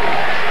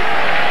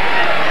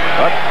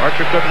 But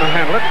Archer couldn't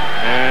handle it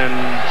and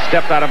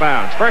stepped out of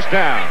bounds. First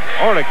down,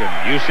 Oregon,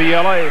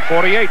 UCLA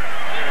 48.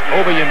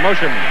 Obey in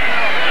motion.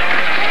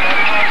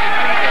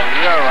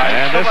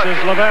 And this is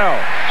Lavelle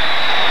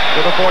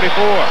to the 44.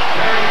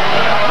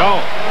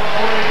 No.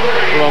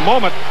 For a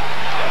moment.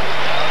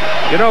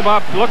 You know,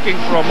 Bob, looking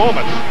for a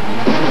moment.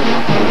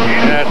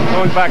 And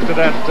going back to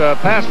that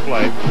pass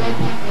play,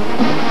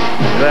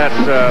 that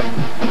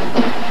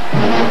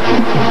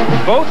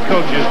both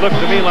coaches look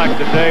to me like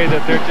today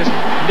that they're just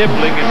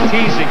nibbling and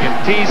teasing and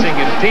teasing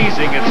and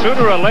teasing, and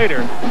sooner or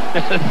later,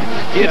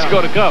 it's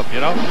going to come, you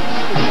know?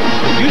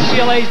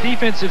 UCLA's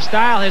defensive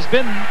style has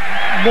been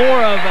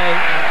more of a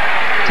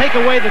take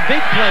away the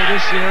big play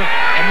this year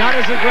and not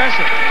as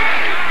aggressive.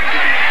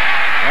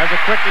 Has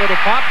a quick little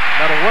pop.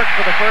 That'll work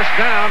for the first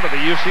down to the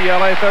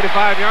UCLA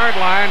 35-yard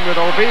line with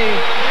OB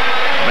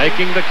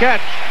making the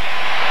catch.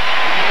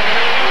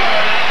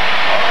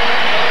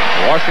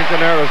 Washington,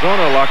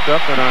 Arizona locked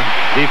up in a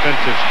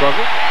defensive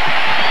struggle.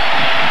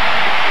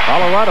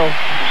 Colorado,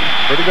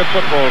 pretty good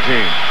football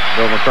team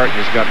Bill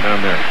McCartney's got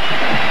down there.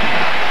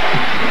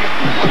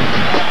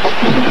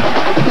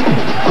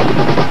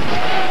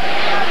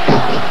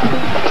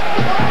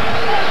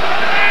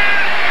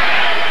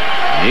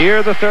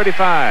 Near the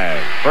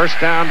 35. First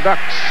down,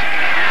 Ducks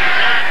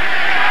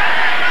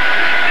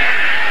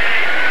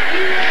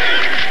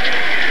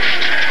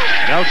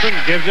Nelson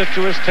gives it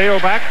to his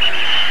tailback.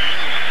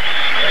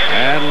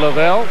 And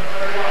Lavelle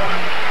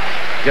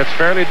gets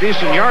fairly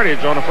decent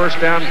yardage on a first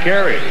down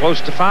carry,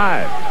 close to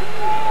 5.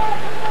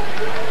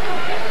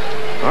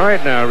 All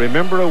right, now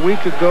remember a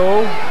week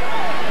ago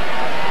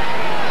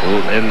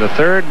in the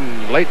third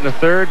and late in the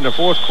third and the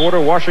fourth quarter,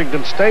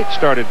 Washington State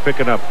started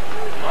picking up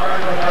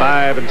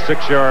 5 and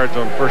 6 yards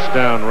on first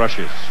down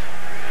rushes.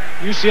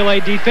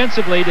 UCLA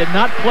defensively did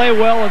not play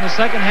well in the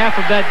second half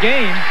of that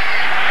game.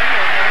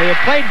 They have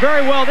played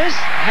very well this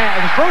half,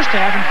 the first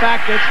half. In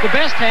fact, it's the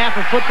best half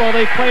of football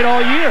they've played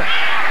all year.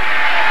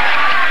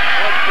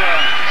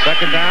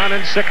 Second down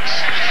and 6. There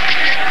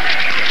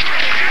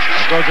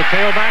goes the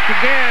tailback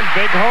again.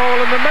 Big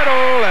hole in the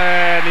middle,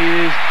 and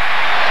he's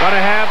going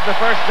to have the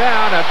first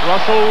down. That's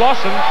Russell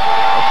Lawson,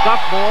 a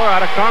sophomore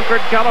out of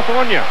Concord,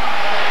 California.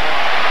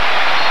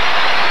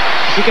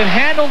 He can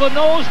handle the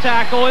nose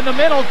tackle in the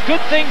middle.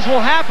 Good things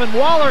will happen.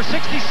 Waller,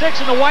 66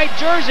 in the white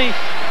jersey.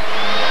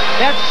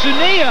 That's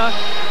Sunia.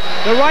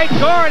 The right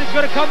guard is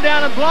going to come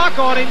down and block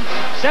on him.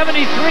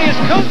 73 is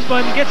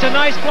Kunzman. Gets a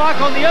nice block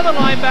on the other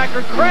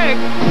linebacker, Craig.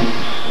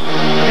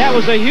 That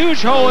was a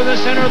huge hole in the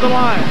center of the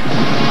line.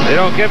 They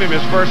don't give him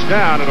his first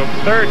down. It'll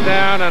be third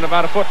down and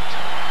about a foot.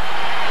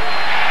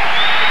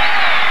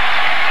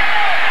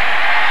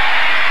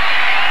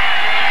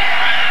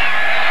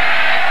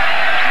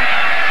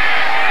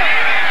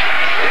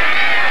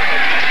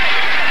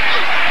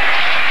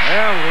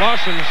 Well,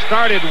 Lawson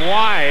started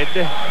wide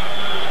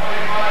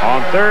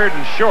on third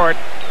and short,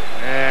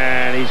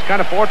 and he's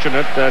kind of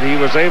fortunate that he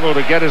was able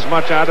to get as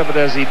much out of it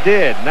as he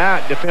did. Now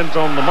it depends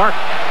on the mark.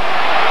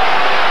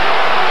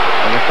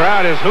 And the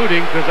crowd is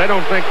hooting because they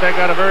don't think they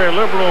got a very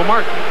liberal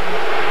mark.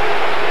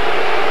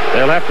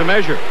 They'll have to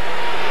measure.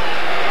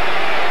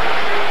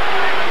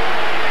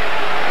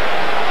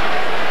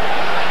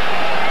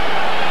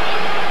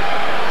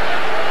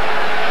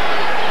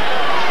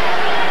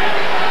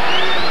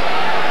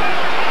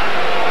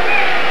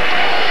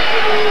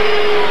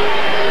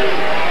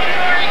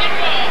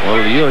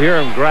 Well, you'll hear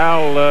him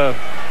growl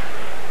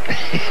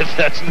if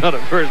that's not a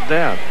first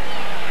down.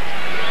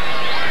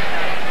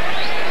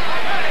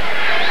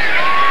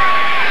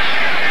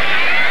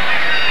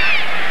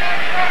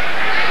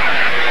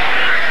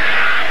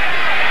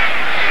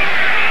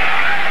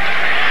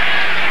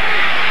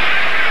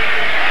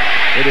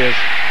 It is.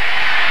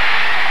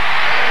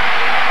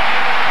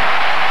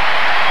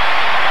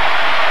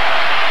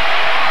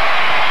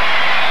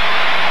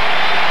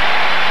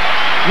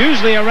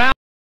 Usually around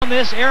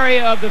this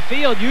area of the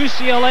field,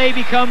 UCLA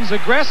becomes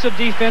aggressive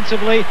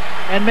defensively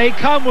and may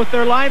come with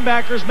their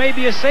linebackers,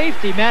 maybe a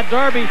safety, Matt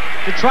Darby,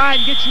 to try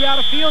and get you out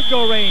of field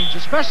goal range,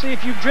 especially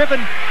if you've driven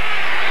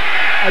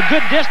a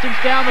good distance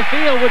down the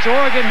field, which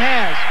Oregon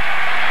has.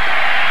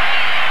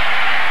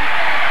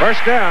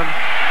 First down,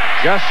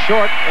 just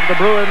short of the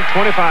Bruin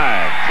 25.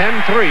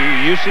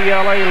 10-3,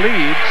 UCLA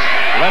leads.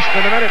 Less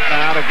than a minute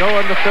now to go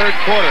in the third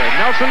quarter.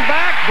 Nelson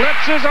back,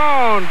 blitzes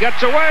on,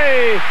 gets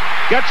away,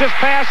 gets his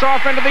pass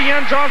off into the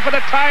end zone for the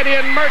tight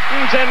end.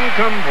 Mertens,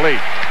 incomplete.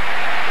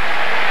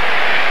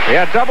 He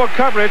had double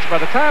coverage. By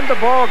the time the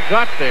ball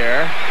got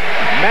there,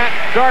 Matt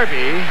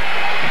Darby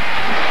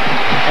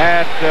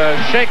had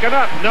shaken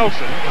up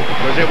Nelson,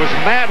 because it was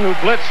Matt who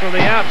blitzed from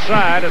the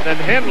outside, and then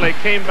Henley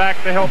came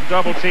back to help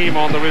double team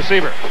on the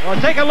receiver. Well,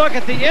 take a look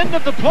at the end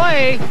of the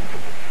play.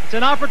 It's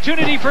an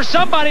opportunity for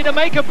somebody to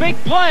make a big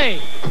play.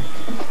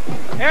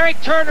 Eric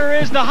Turner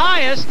is the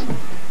highest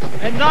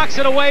and knocks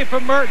it away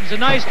from Mertens. A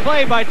nice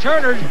play by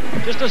Turner,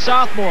 just a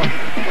sophomore.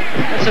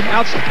 That's some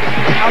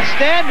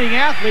outstanding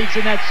athletes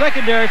in that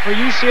secondary for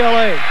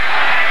UCLA.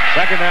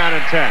 Second down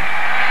and 10.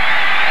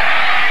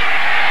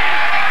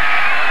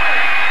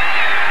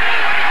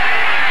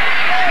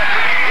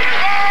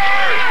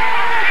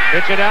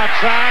 Pitch it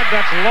outside.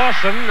 That's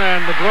Lawson,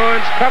 and the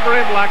Bruins cover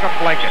him like a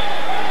blanket.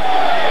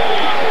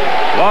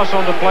 Loss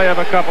on the play of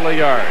a couple of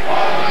yards.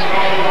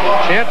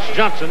 Chance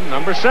Johnson,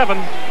 number 7,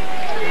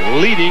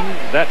 leading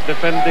that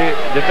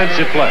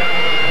defensive play.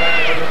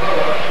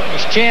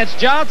 This Chance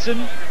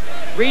Johnson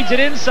reads it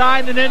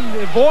inside and then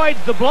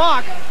avoids the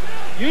block.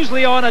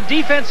 Usually on a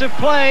defensive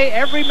play,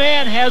 every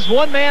man has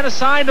one man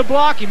assigned to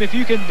block him. If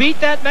you can beat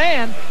that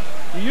man,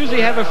 you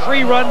usually have a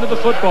free run to the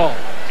football.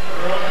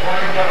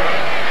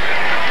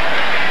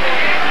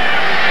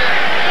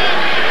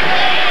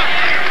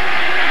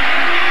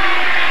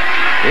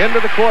 End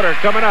of the quarter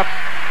coming up.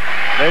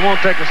 They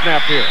won't take a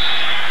snap here.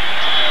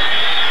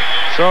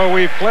 So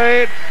we've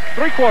played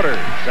 3 quarters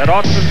at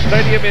Autzen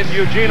Stadium in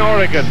Eugene,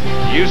 Oregon.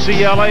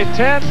 UCLA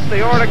 10,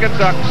 the Oregon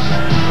Ducks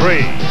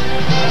 3.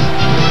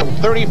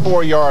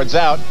 34 yards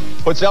out,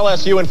 puts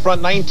LSU in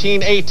front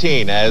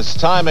 19-18. As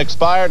time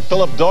expired,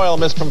 Philip Doyle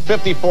missed from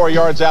 54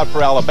 yards out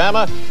for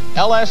Alabama.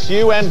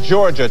 LSU and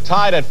Georgia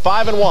tied at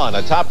 5-1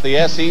 atop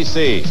the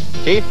SEC.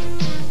 Keith?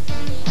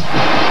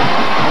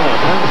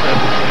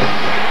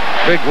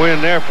 Big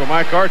win there for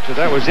Mike Archer.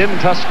 That was in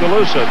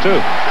Tuscaloosa, too.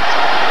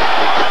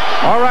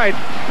 All right.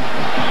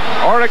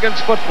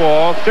 Oregon's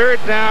football,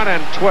 3rd down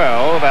and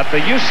 12 at the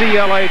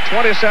UCLA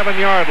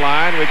 27-yard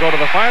line. We go to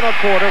the final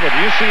quarter with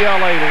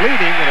UCLA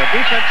leading in a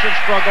defensive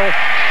struggle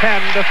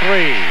 10-3.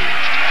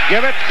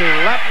 Give it to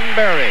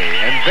Lattenberry,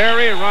 and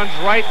Berry runs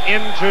right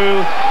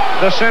into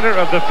the center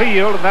of the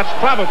field, and that's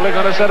probably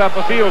going to set up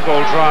a field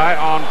goal try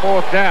on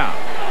 4th down.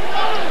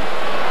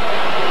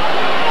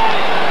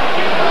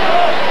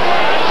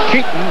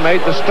 Keaton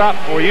made the stop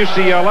for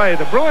UCLA.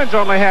 The Bruins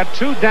only had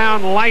 2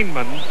 down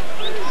linemen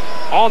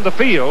on the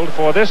field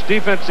for this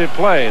defensive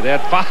play. They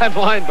had 5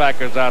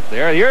 linebackers out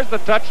there. Here's the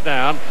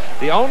touchdown,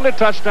 the only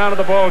touchdown of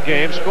the ball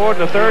game, scored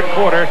in the 3rd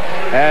quarter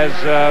as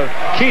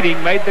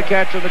Keating made the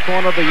catch in the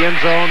corner of the end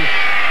zone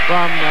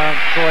from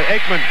Troy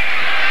Aikman.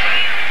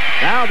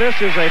 Now this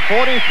is a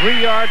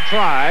 43-yard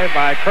try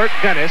by Kurt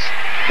Dennis.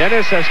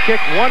 Dennis has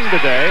kicked 1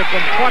 today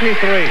from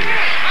 23.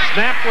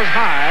 Snap was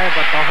high,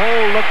 but the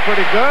hole looked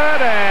pretty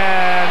good,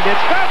 and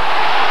it's good.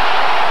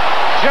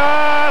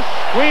 Just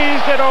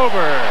squeezed it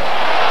over.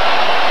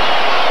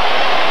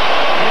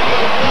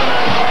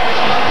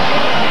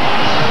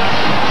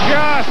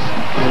 Just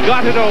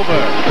got it over.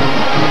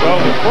 So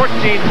with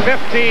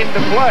 14:15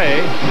 to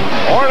play,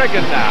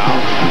 Oregon now,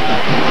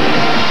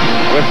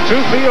 with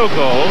 2 field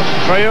goals,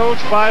 trails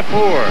by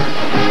 4.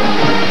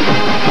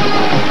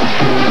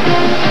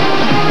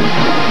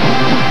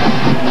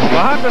 The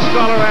Honda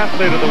Scholar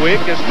Athlete of the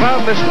Week is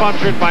proudly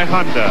sponsored by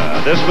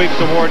Honda. This week's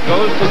award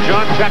goes to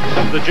John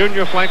Jackson, the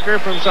junior flanker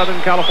from Southern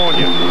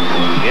California.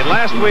 In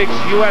last week's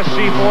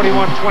USC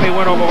 41-20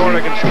 win over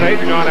Oregon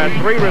State, John had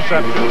 3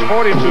 receptions,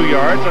 42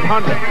 yards, and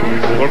Honda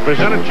will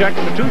present a check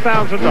for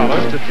 $2,000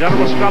 to the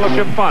General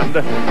Scholarship Fund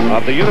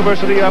of the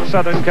University of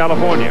Southern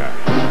California.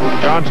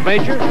 John's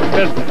major,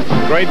 business.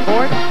 Grade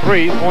point,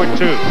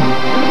 3.2.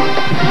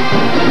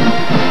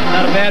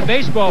 Not a bad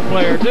baseball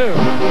player, too.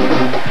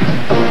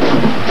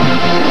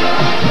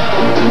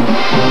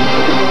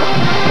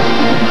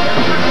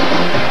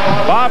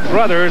 Bob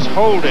Brothers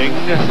holding.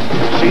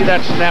 See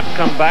that snap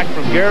come back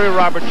from Gary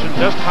Robertson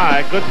just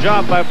high. Good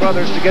job by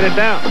Brothers to get it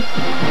down.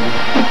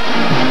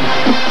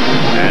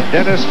 And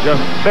Dennis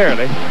just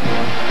barely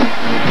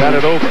got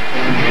it over.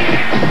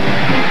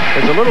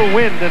 There's a little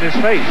wind in his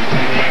face.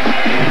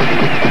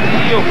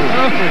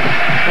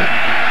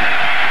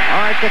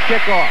 All right, the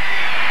kickoff.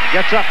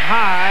 Gets up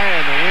high,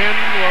 and the wind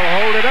will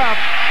hold it up.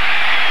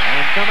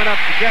 And coming up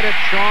to get it,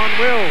 Sean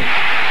Wills.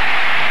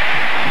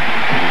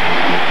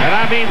 And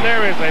I mean,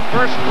 there is a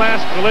first-class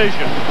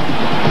collision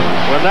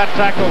when that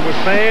tackle was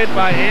made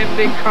by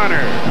Andy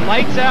Connor.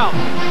 Lights out.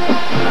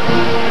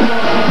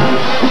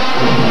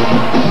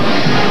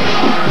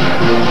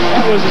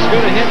 That was as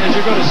good a hit as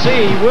you're going to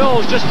see.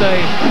 Wills, just a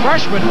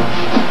freshman,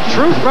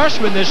 true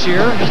freshman this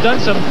year, has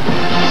done some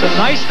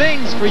nice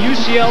things for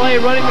UCLA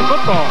running the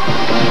football.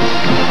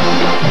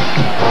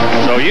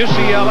 So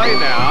UCLA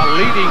now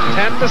leading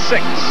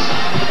 10-6.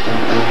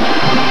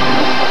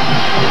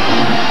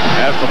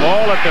 Has the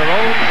ball at their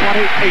own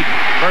 28.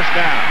 First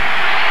down.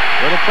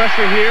 Little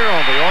pressure here on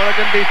the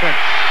Oregon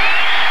defense.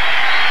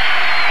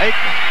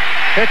 Aikman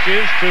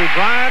pitches to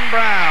Brian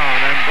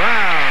Brown, and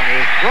Brown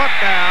is brought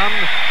down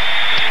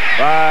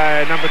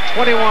by number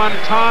 21,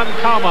 Tom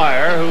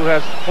Kallmeyer, who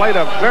has played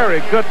a very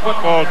good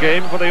football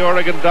game for the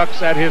Oregon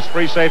Ducks at his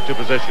free safety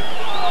position.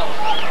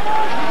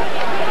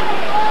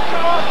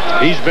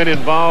 He's been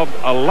involved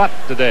a lot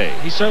today.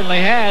 He certainly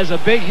has. A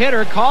big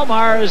hitter.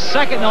 Kallmeyer is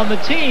second on the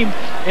team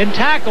in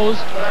tackles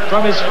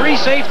from his free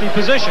safety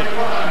position.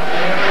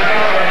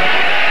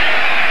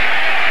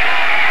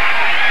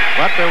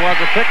 But there was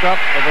a pickup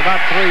of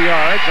about 3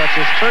 yards. That's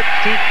his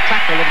 13th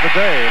tackle of the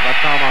day by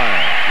Kallmeyer.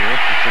 If you're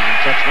interested in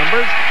such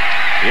numbers.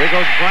 Here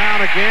goes Brown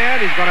again.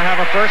 He's going to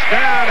have a first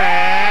down,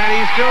 and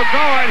he's still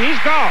going.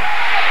 He's gone.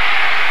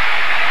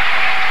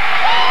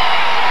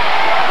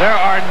 There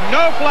are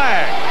no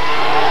flags.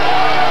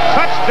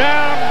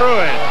 Touchdown,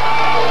 Bruins.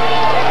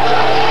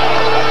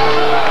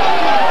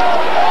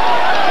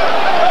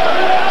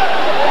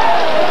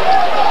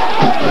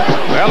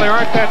 Well, there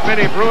aren't that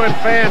many Bruin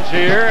fans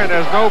here, and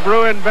there's no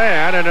Bruin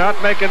band, and they're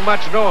not making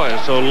much noise.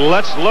 So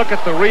let's look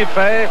at the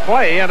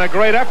replay and a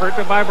great effort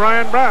by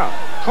Brian Brown.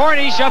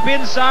 Cornish up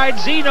inside.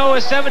 Zeno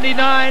is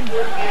 79.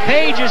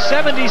 Page is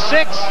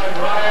 76.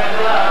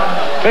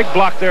 Big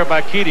block there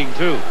by Keating,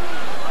 too.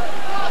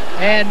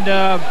 And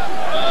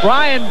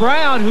Brian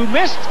Brown, who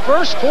missed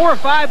first 4 or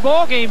 5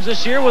 ball games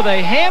this year with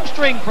a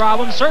hamstring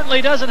problem,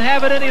 certainly doesn't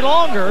have it any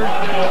longer.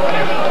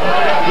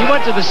 He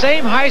went to the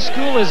same high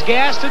school as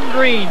Gaston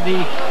Green,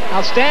 the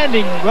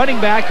outstanding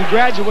running back who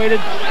graduated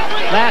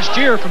last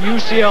year from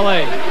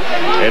UCLA.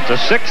 It's a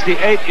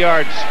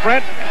 68-yard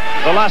sprint.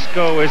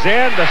 Velasco is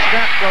in. The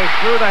snap goes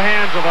through the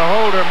hands of the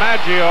holder,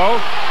 Maggio.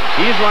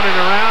 He's running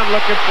around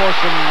looking for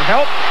some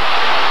help.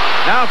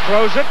 Now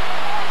throws it.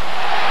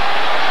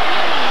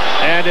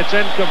 And it's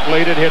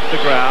incomplete. It hit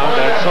the ground.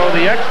 And so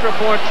the extra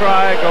point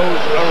try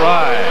goes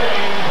awry.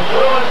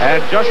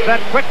 And just that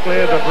quickly,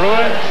 the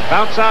Bruins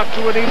bounce out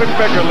to an even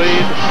bigger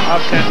lead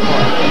of 10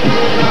 points.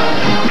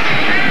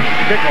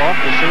 Kickoff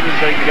as soon as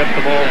they can get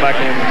the ball back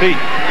on the feet.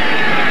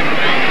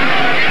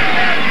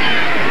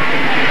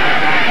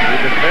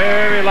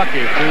 very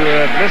lucky to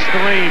miss the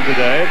rain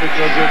today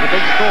because there's a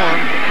big storm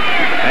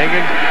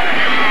hanging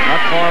not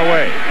far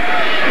away.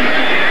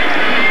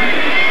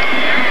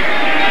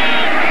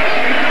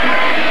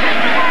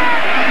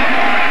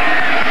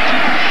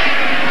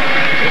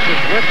 This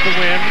is with the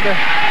wind.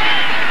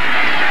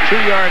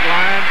 2-yard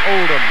line,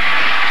 Oldham.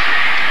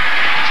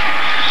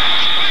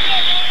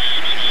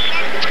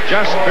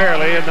 Just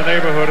barely in the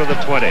neighborhood of the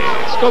 20.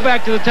 Let's go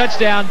back to the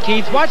touchdown,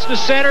 Keith. Watch the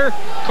center.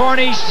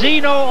 Cornish,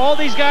 Zeno, all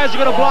these guys are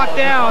going to block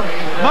down.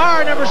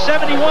 Meyer, number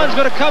 71, is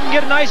going to come and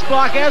get a nice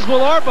block, as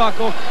will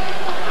Arbuckle.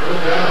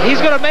 He's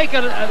going to make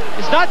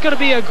it's not going to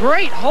be a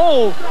great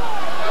hole.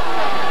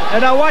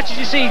 And now watch as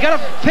you see. You got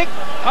to pick.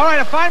 All right,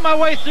 I find my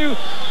way through.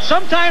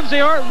 Sometimes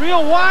they aren't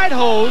real wide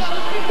holes,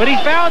 but he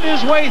found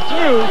his way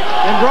through,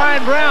 and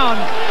Brian Brown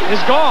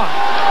is gone.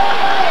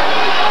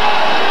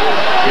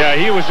 Yeah,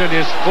 he was in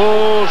his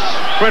full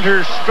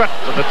sprinter strut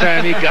by the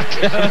time he got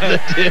down to the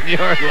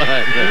 10-yard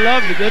line. He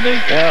loved it, didn't he?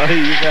 Yeah,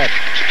 you bet.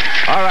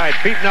 All right,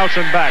 Pete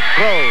Nelson back.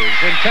 Throws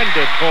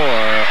intended for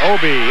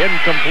Obie.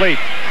 Incomplete.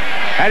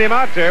 Had him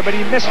out there, but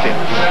he missed him.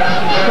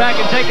 Go back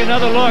and take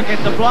another look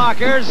at the block.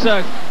 Here's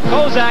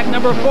Kozak,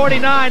 number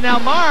 49. Now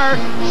Meyer,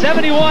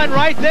 71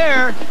 right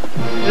there,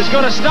 is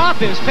going to stop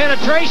his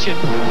penetration.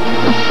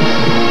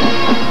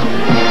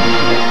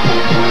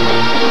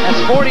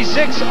 That's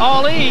 46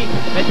 Ali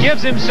that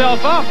gives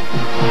himself up.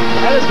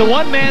 That is the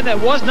one man that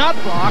was not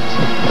blocked.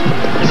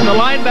 It's the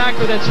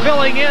linebacker that's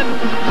filling in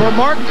for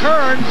Mark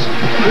Kearns,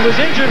 who was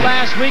injured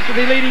last week to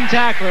be leading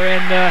tackler,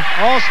 and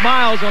all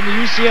smiles on the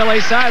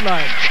UCLA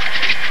sideline.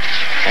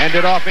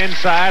 Handed off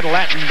inside,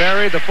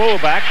 Lattenberry, the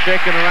fullback,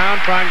 shaking around,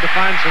 trying to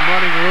find some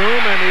running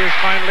room, and he is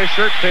finally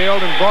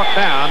shirt-tailed and brought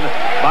down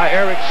by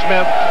Eric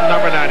Smith,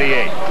 number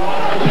 98.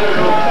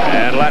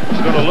 And Latton's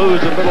going to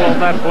lose a little on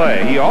that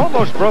play. He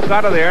almost broke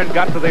out of there and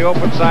got to the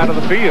open side of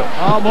the field.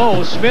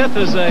 Almost. Smith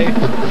is a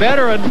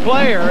veteran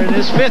player in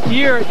his 5th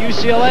year at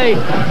UCLA.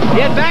 He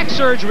had back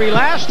surgery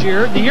last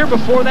year. The year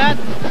before that,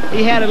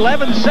 he had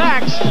 11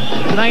 sacks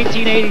in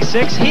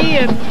 1986. He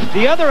and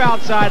the other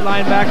outside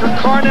linebacker,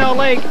 Carnell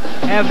Lake,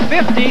 have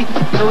 50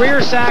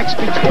 career sacks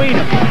between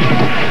them.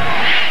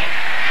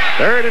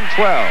 3rd and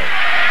 12.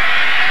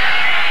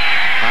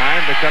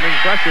 Time becoming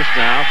precious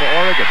now for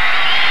Oregon.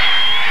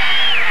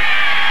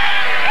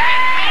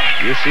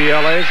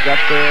 UCLA's got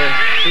the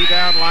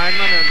 2-down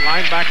linemen and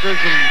linebackers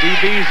and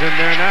DBs in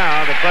there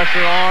now. The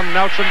pressure on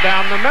Nelson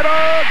down the middle.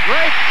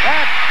 Great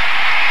catch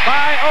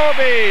by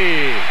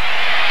Obie.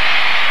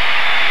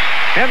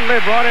 Henley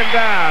brought him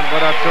down,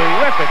 but a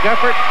terrific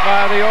effort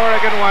by the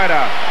Oregon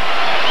wideout.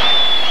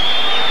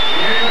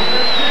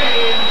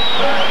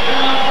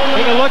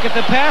 Take a look at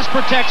the pass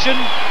protection.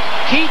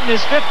 Keaton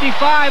is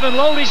 55 and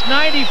Lodish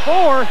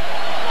 94,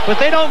 but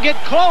they don't get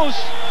close.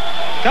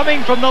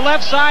 Coming from the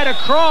left side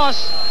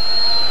across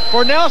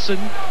for Nelson,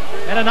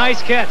 and a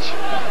nice catch.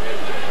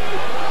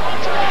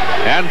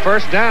 And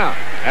first down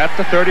at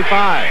the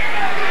 35.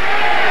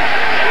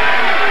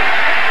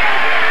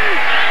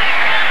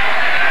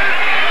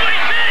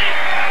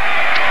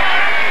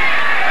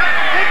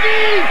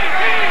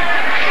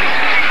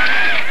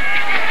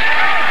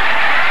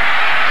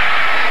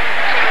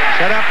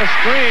 Set up a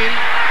screen.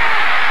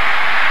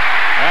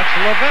 That's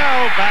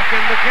Lavelle back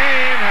in the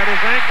game. Had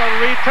his ankle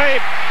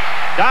retaped.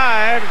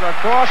 Dives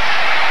across,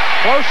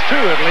 close to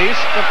at least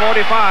the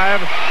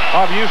 45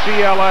 of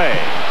UCLA.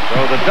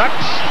 So the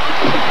Ducks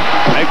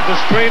make the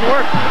screen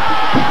work.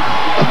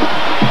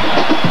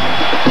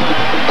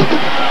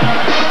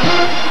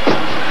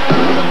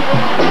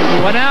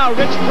 Well, now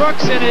Rich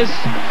Brooks and his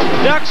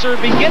Ducks are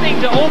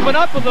beginning to open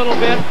up a little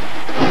bit.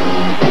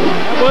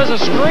 It was a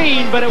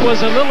screen, but it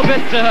was a little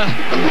bit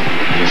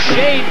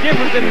shade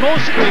different than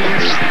most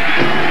screens.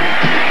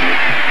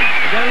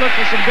 Got to look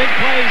for some big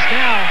plays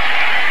now.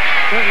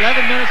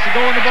 11 minutes to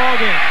go in the ball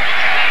game.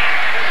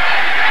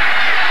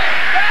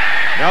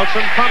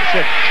 Nelson pumps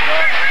it.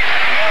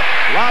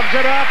 Lobs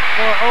it up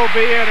for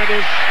Obie, and it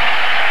is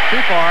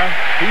too far.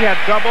 He had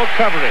double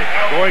coverage.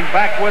 Going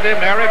back with him,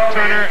 Eric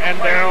Turner and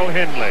Darrell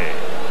Henley.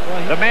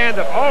 The man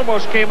that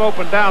almost came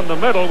open down the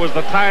middle was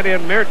the tight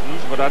end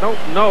Mertens, but I don't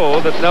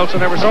know that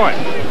Nelson ever saw it.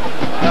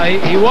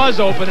 He was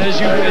open, as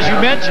you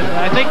mentioned.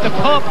 I think the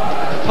pump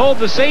told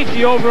the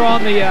safety over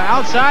on the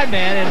outside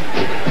man, and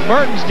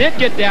Mertens did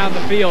get down the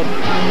field.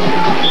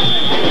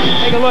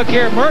 Take a look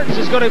here. Mertens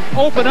is going to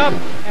open up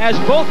as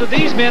both of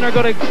these men are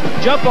going to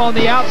jump on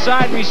the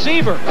outside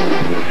receiver.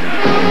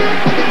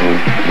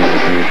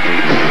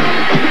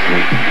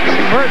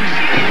 Mertens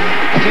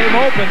came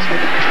open.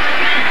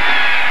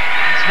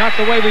 It's not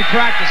the way we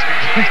practiced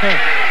it.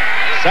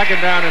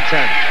 2nd down and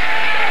 10.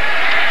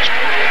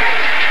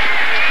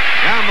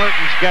 Now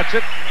Mertens gets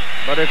it,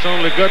 but it's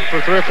only good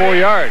for 3 or 4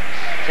 yards.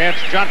 Chance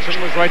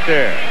Johnson was right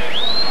there.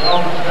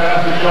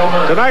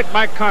 Tonight,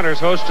 Mike Connors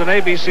hosts an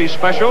ABC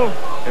special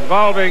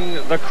involving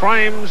the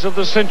crimes of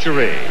the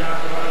century.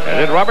 And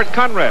then Robert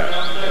Conrad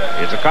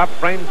is a cop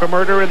framed for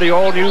murder in the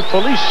all-new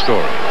Police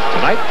Story.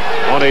 Tonight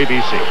on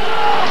ABC.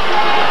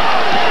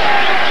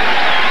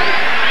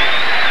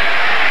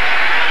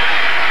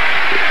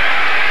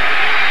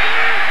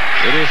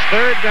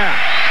 third down.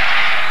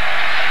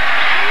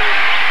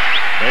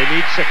 They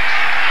need 6.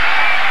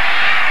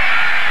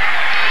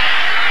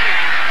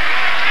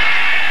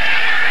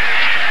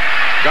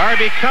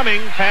 Darby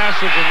Cumming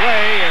passes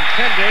away,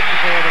 intended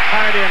for the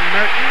tight end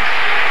Merton.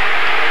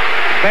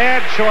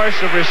 Bad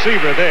choice of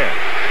receiver there,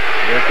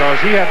 because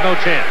he had no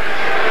chance.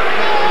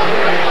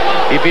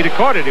 If he'd have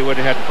caught it, he would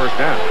have had the first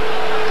down.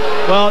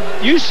 Well,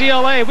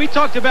 UCLA, we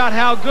talked about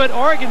how good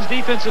Oregon's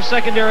defensive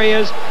secondary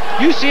is.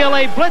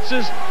 UCLA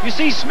blitzes. You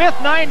see Smith,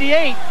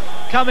 98,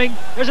 coming.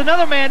 There's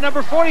another man,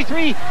 number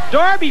 43,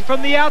 Darby,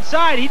 from the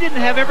outside. He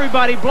didn't have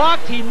everybody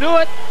blocked. He knew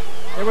it.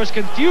 There was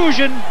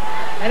confusion,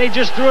 and he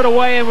just threw it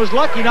away and was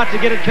lucky not to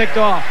get it picked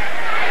off.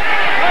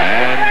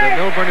 And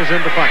Milburn is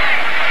in to punt.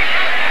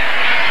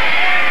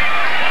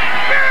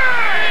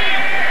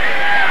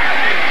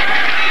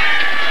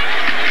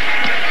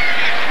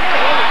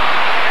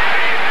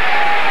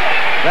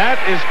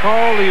 That is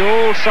called the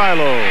old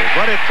silo,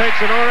 but it takes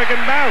an Oregon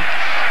bounce.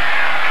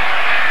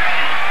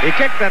 He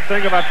kicked that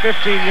thing about 15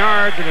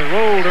 yards and it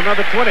rolled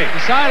another 20.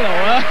 The silo,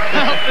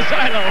 the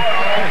silo.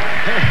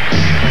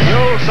 The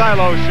old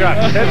silo shot.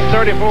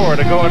 10:34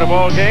 to go in the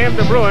ball game.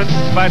 The Bruins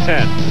by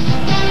 10.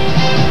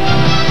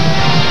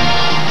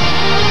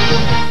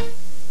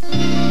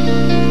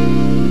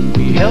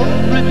 We help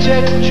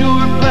protect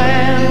your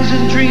plans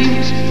and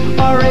dreams.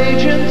 Our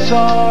agents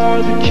are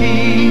the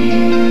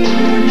key.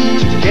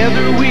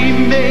 Together we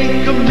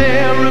make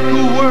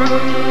America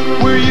work.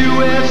 We're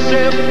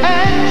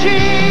USF&G.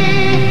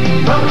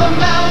 From the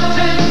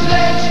mountains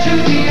ledge to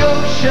the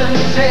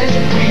ocean's edge,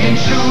 we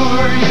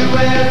insure you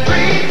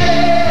every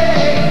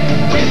day.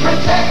 We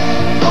protect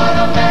what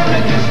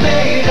America's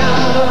made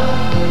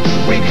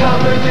of. We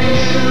cover the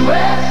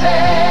USA.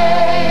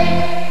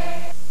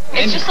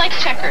 It's just like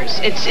checkers.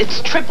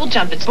 It's triple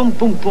jump. It's boom,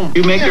 boom, boom.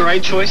 You make the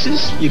right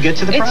choices, you get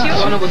to the prize.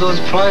 yours. One of those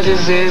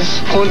prizes is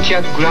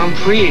Pontiac Grand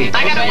Prix.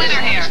 I got a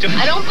winner here.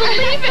 I don't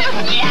believe it.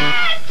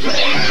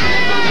 Yes!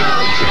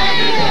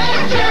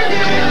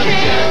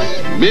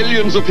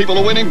 Millions of people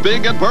are winning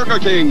big at Burger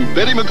King.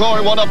 Betty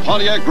McCoy won a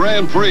Pontiac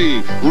Grand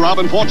Prix.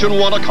 Robin Fortune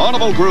won a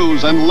Carnival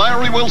Cruise. And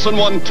Larry Wilson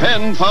won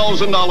 $10,000.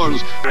 Second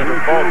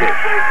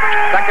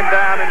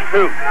down and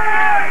 2.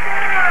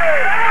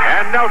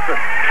 And Nelson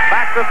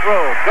back to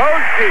throw.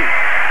 Goes deep.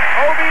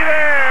 Obi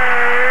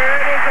there.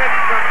 It is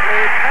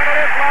incomplete.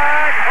 Penalty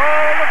flag.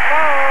 Hold the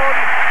phone.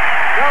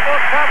 Double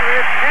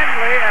coverage.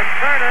 Henley and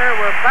Turner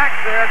were back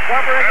there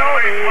covering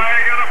Obi.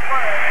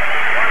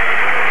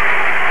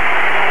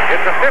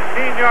 It's a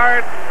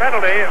 15-yard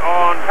penalty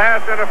on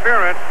pass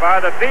interference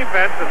by the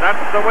defense, and that's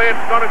the way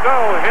it's going to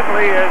go.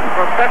 Henley is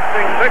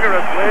protesting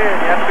vigorously, and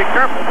you have to be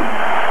careful.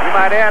 You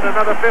might add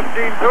another 15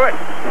 to it.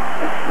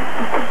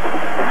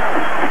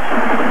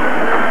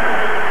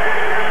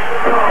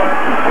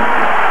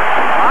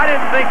 I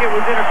didn't think it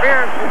was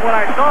interference from what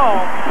I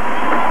saw.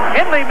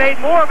 Henley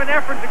made more of an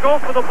effort to go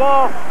for the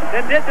ball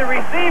than did the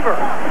receiver.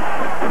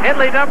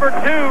 Henley, number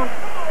 2.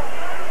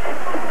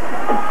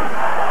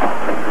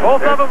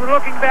 Both of them are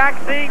looking back,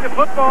 seeing the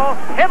football.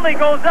 Henley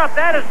goes up.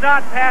 That is not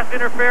pass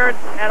interference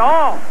at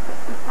all.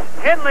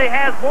 Henley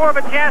has more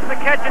of a chance to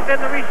catch it than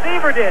the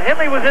receiver did.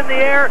 Henley was in the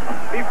air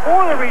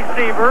before the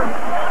receiver.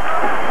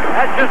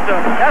 That's just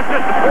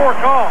a poor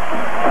call.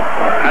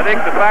 I think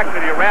the fact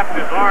that he wrapped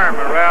his arm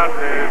around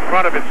the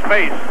front of his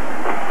face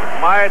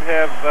might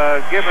have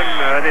given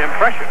the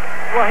impression.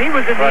 Well, he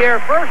was in the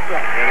air first, though.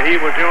 And he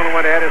was the only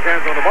one that had his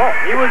hands on the ball.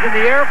 He was in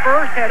the air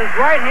first, had his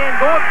right hand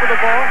going for the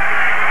ball,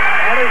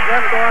 and his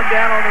left arm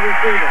down on the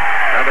receiver.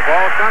 And the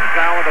ball comes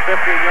down with a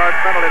 15-yard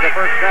penalty, the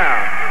first down.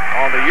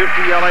 On the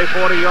UCLA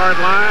 40-yard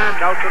line,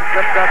 Nelson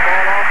flips that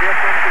ball off. Here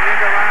comes the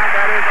end line.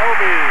 That is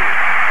Obi.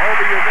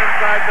 Obi is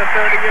inside the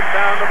 30 and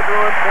down to the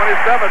Bruins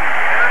 27.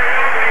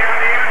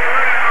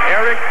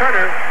 Eric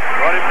Turner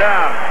brought him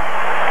down.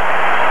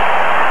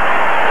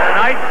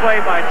 Nice play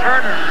by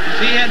Turner.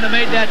 If he hadn't have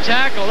made that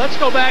tackle. Let's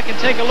go back and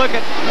take a look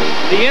at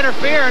the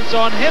interference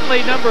on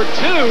Henley, number 2.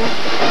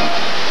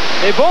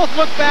 They both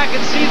look back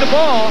and see the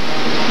ball.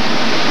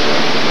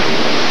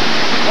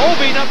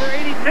 Obi, number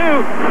 82,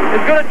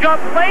 is going to jump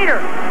later.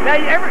 Now,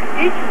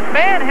 each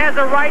man has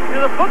a right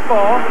to the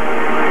football.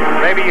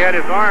 Maybe he had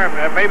his arm.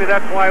 Maybe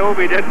that's why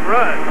Obi didn't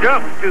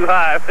jump too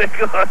high,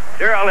 because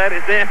Terrell had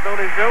his hands on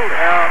his shoulder. No,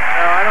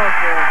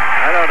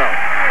 I don't know.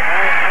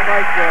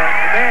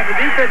 The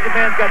defensive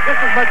man's got just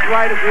as much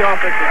right as the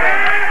offensive man.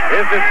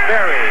 This is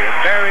Berry, and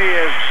Berry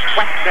is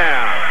whacked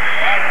down.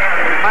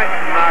 He might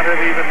not have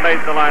even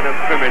made the line of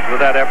scrimmage with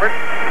that effort.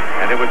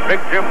 And it was Big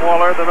Jim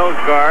Waller, the nose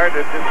guard,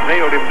 that just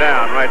nailed him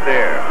down right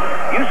there.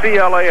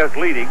 UCLA is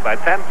leading by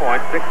 10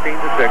 points, 16-6,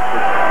 with 6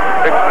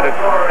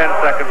 minutes and 10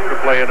 seconds to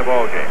play in the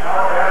ball game.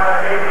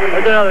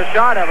 There's another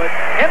shot of it.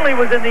 Henley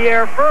was in the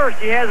air first.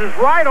 He has his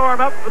right arm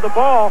up for the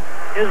ball.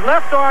 His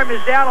left arm is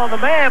down on the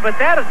man, but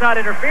that is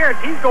not interference.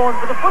 He's going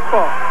for the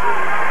football.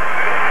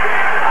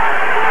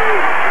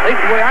 At least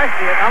the way I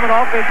see it, I'm an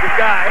offensive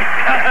guy.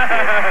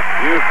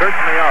 You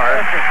certainly are.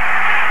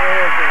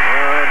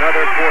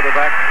 Another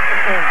quarterback.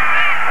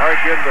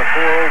 Arkin, the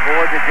 4-0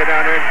 board, to get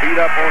down there and beat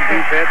up on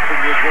defense, and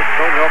you just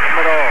don't help them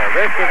at all.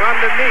 This is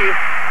underneath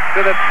to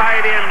the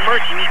tight end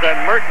Mertens, and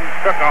Mertens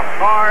took a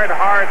hard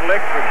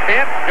lick for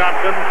Chance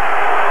Johnson,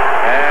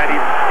 and he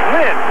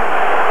slid,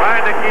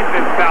 trying to keep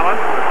his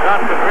balance.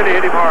 Johnson really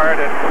hit him hard,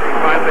 and he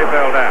finally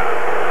fell down.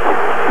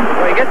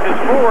 Well, he gets his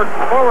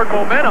forward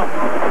momentum.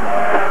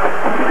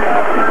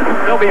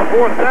 He'll be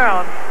 4th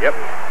down. Yep.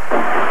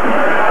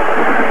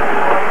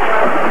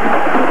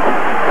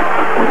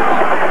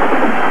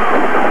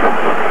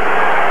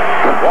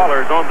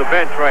 Waller's on the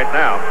bench right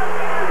now.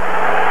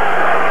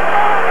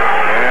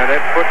 And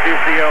it puts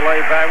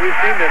UCLA back. We've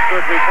seen this 2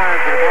 or 3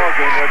 times in the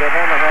ballgame where they've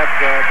only had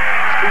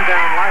 2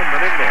 down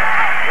linemen in there.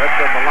 The rest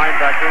of the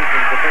linebackers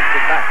and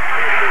defensive backs.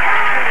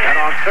 And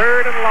on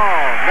 3rd and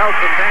long,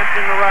 Nelson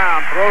dancing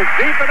around, throws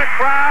deep in the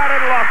crowd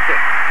and lost it.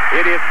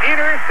 It is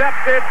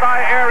intercepted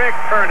by Eric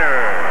Turner.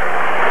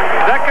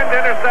 Second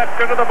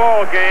interception of the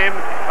ball game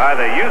by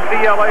the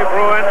UCLA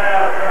Bruins,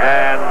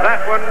 and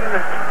that one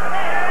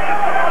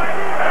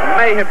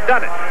may have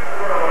done it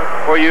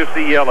for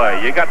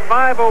UCLA. You got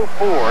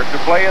 5:04 to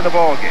play in the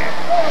ball game.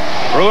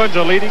 Bruins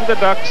are leading the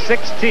Ducks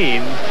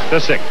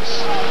 16-6.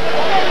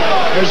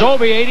 There's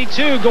Obi,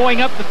 82,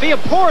 going up the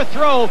field. Poor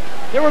throw.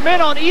 There were men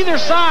on either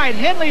side.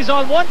 Henley's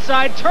on one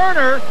side.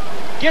 Turner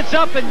gets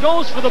up and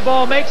goes for the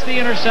ball, makes the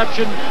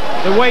interception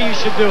the way you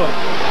should do it.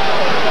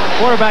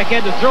 Quarterback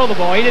had to throw the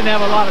ball. He didn't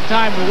have a lot of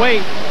time to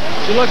wait.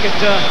 You look at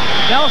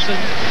Nelson.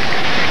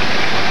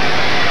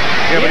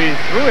 Yeah, but he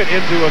threw it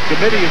into a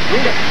committee and threw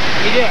it.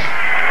 He did.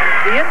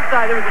 The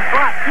inside, there was a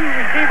slot, 2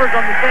 receivers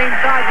on the same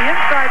side. The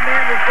inside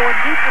man was going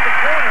deep to the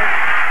corner,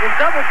 was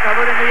double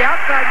covered, and the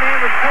outside man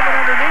was coming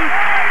underneath.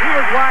 He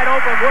was wide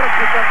open, would have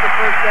picked up the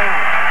 1st down.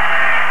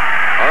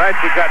 All right,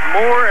 you got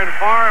Moore and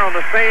Farr on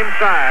the same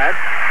side,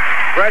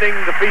 spreading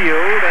the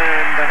field,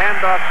 and the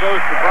handoff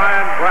goes to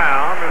Brian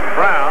Brown, and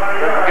Brown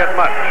doesn't get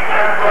much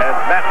as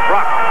Matt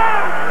Brock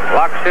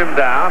locks him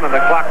down, and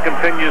the clock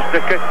continues to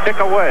tick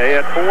away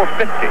at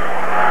 4:50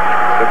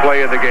 to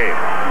play in the game.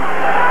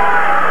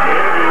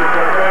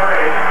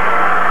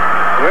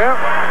 Well,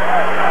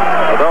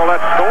 with all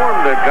that storm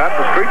they've got,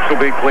 the streets will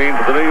be clean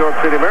for the New York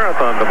City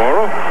Marathon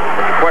tomorrow.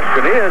 But the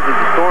question is the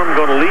storm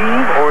going to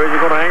leave, or is it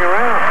going to hang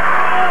around?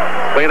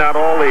 Clean out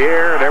all the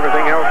air and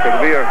everything else. It'll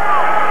be a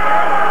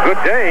good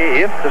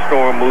day if the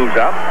storm moves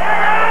out.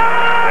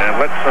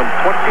 And let some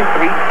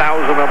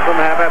 23,000 of them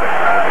have at it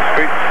on the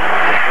streets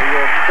of New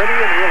York City,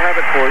 and we'll have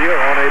it for you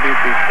on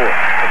ABC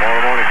Sports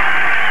tomorrow morning.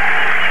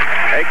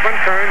 Aikman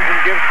turns and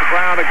gives to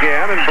Brown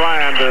again, and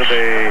Bryan to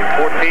the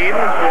 14.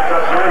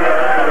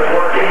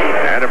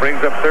 And it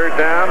brings up 3rd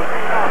down.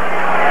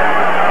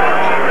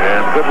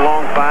 And good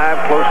long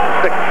 5, close to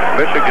 6.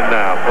 Michigan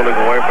now pulling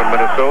away from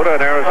Minnesota,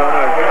 and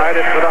Arizona has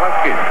tied it for the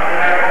Huskies.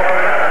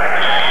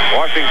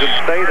 Washington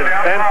State and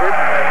Stanford.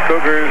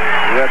 Cougars,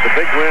 who had the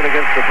big win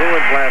against the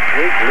Bruins last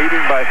week,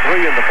 leading by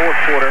 3 in the 4th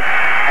quarter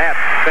at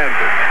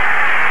Stanford.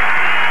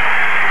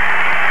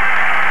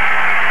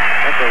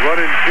 That's a run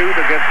and shoot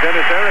against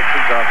Dennis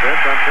Erickson's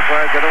offense. I'm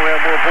surprised they don't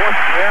have more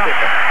points. Yeah.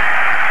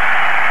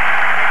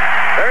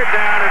 3rd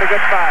down and a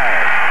good 5.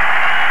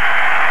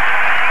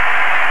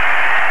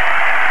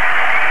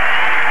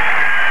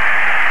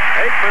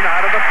 Aikman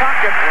out of the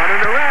pocket,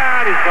 running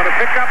around. He's going to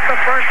pick up the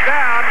 1st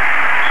down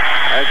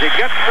as he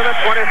gets to the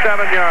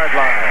 27-yard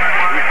line.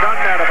 He's done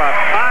that about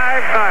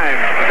 5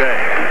 times today.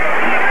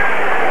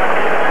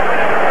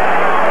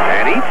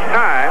 And each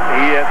time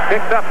he has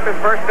picked up his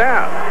 1st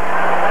down.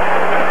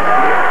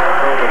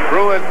 So the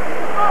Bruins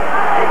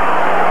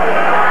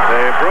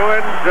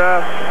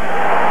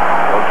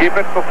will keep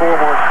it for 4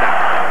 more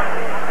snaps.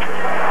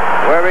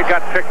 Well, we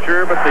got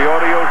picture, but the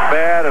audio's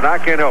bad, and I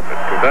can't help it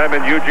because I'm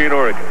in Eugene,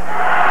 Oregon.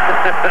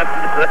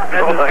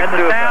 and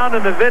the sound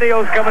and the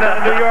videos coming out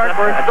of New York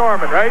were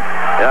storming, right?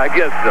 Yeah, I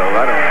guess so.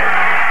 I don't know.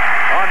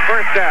 On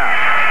 1st down.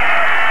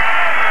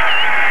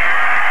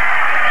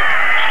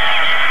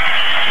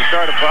 You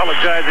start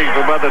apologizing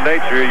for Mother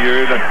Nature,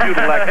 you're in a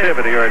futile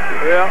activity, aren't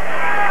you? Yeah.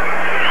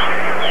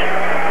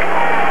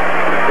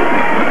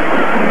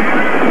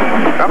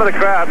 Some of the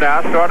crowd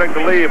now starting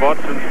to leave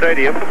Autzen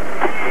Stadium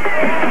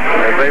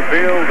as they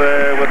feel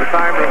with the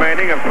time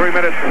remaining of 3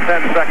 minutes and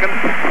 10 seconds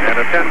and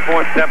a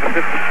 10-point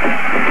deficit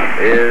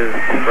is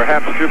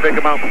perhaps too big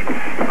a mountain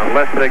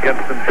unless they get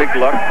some big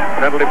luck.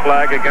 Penalty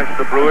flag against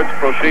the Bruins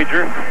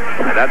procedure,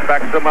 and that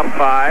backs them up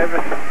 5.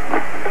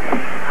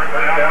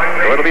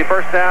 So it'll be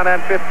 1st down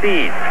and 15.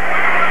 You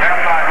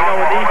know,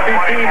 when these 2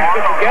 teams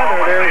put together,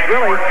 there's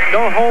really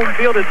no home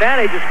field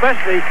advantage,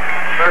 especially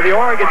for the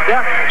Oregon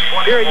Ducks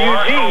here in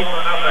Eugene.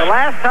 The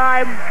last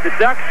time the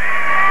Ducks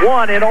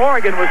won in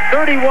Oregon was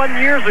 31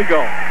 years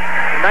ago,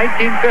 in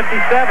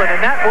 1957, and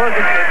that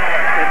wasn't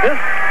in this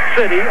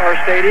city or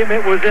stadium.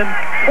 It was in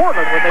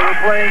Portland when they were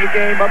playing a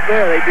game up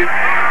there. They beat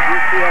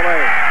UCLA.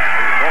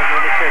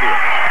 Portland Stadium.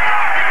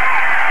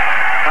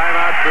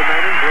 Timeouts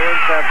remaining.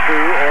 Bruins have 2.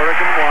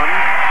 Oregon 1.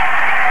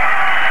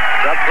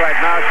 Ducks right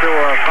now show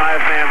a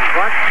 5-man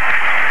front.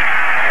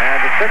 And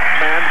the sixth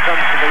man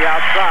comes to the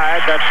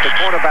outside. That's the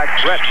cornerback,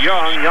 Brett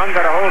Young. Young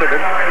got a hold of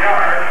it.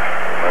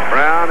 But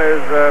Brown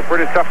is a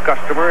pretty tough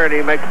customer, and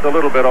he makes a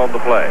little bit on the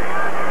play.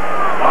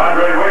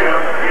 Andre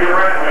Williams, Peter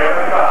Brantley at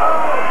the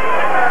top.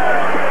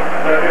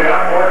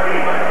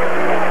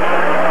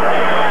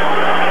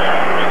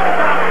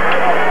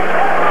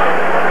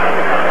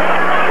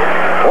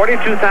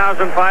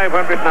 42,509,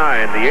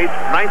 the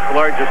ninth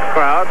largest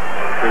crowd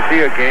to see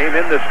a game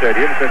in this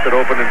stadium since it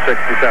opened in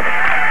 '67.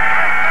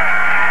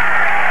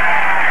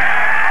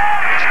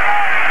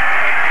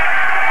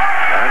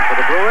 And for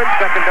the Bruins,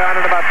 second down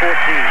and about 14.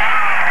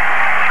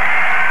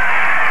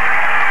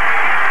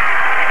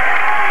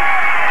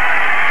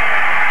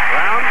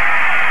 Brown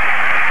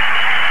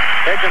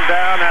taken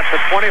down at the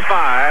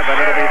 25, and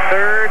it'll be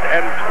 3rd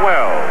and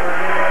 12.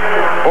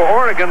 For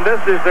Oregon,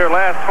 this is their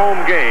last home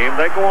game.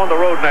 They go on the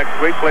road next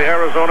week, play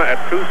Arizona at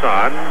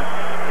Tucson,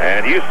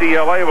 and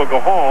UCLA will go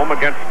home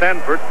against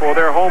Stanford for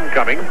their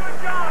homecoming.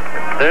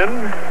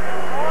 Then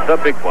the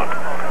big one,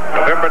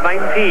 November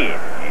 19,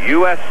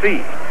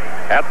 USC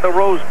at the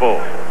Rose Bowl.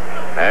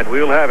 And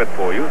we'll have it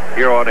for you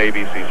here on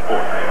ABC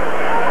Sports.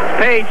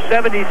 Page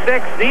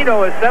 76,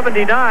 Zeno is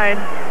 79,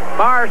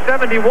 Maher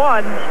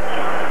 71,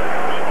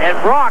 and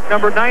Brock,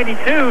 number 92,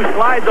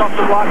 slides off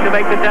the block to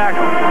make the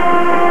tackle.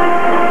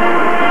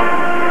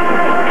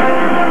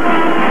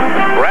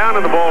 Brown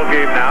in the ball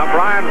game now.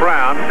 Brian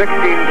Brown, 16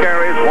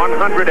 carries,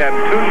 102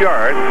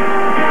 yards,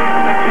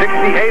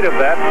 68 of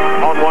that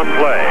on one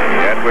play.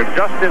 And we're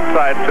just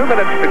inside 2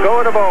 minutes to go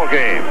in the ball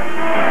game.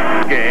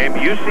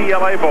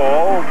 UCLA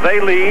ball.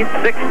 They lead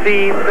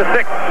 16-6.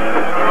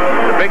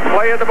 The big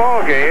play of the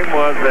ball game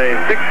was a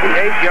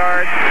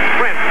 68-yard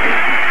sprint.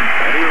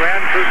 And he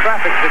ran through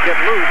traffic to get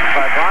loose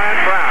by Brian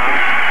Brown.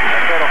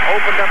 That sort of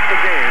opened up the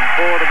game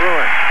for the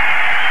Bruins.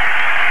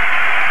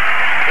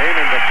 Game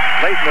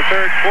late in the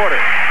third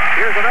quarter.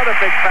 Here's another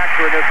big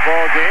factor in this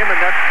ball game, and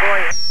that's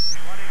Troy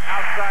running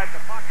outside the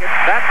pocket.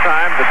 That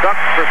time the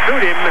Ducks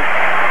pursued him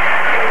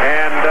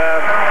and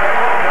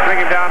bring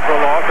him down for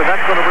a loss, and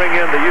that's going to bring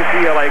in the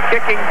UCLA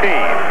kicking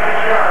team.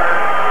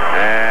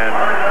 And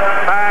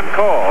time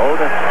called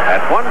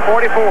at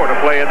 1:44 to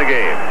play in the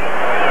game.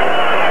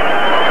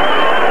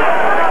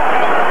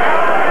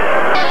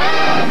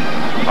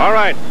 All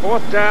right,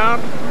 4th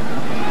down.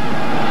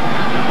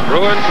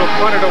 Bruins will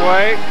punt it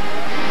away.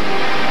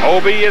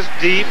 Obi is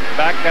deep,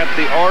 back at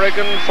the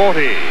Oregon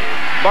 40.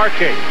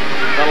 Barkey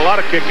done a lot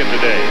of kicking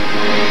today.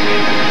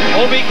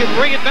 Obi can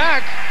bring it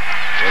back.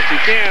 Yes, he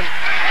can.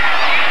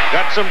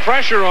 Got some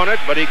pressure on it,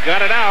 but he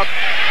got it out.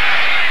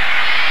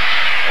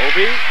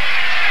 Obi.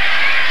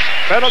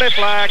 Penalty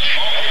flag.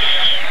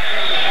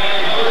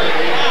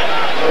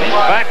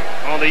 Back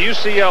on the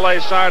UCLA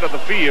side of the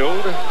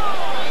field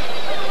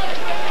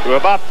to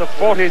about the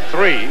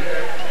 43.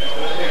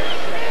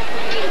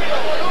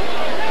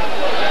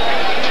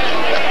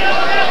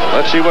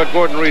 Let's see what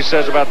Gordon Reese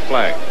says about the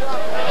flag.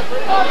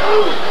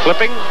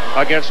 Flipping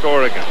against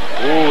Oregon.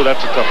 Ooh,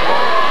 that's a tough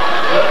call.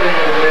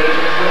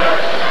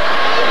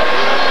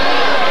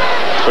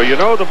 So you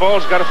know the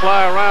ball's got to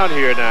fly around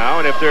here now,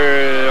 and if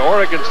they're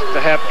Oregon's to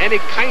have any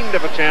kind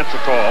of a chance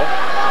at all,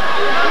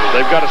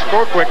 they've got to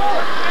score quick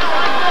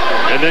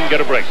and then get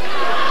a break.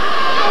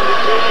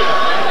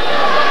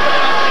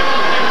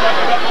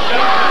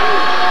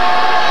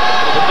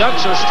 The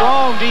Ducks are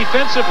strong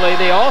defensively.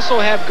 They also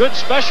have good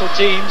special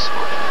teams.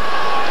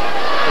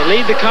 They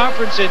lead the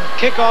conference in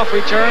kickoff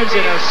returns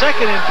and are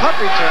second in punt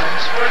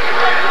returns.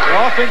 Their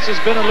offense has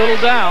been a little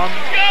down.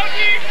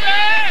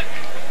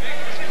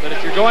 But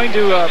if you're going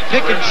to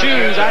pick and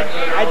choose,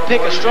 I'd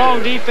pick a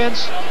strong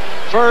defense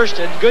first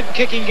and good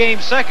kicking game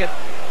second.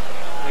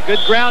 A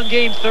good ground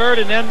game third,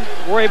 and then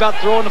worry about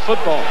throwing the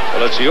football.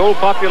 Well, it's the old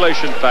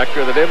population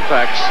factor that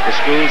impacts the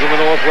schools in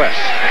the Northwest.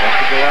 They have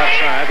to go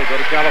outside. They go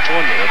to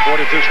California. There are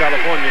 42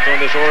 Californians on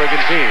this Oregon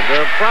team.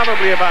 They're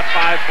probably about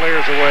 5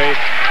 players away,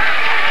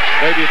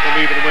 maybe from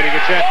even winning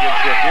a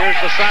championship.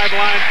 Here's the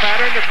sideline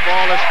pattern. The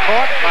ball is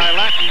caught by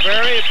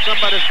Lattenberry.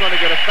 Somebody's going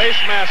to get a face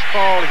mask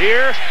called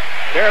here.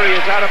 Berry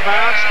is out of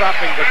bounds,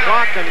 stopping the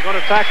clock, and going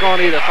to tack on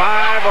either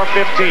 5 or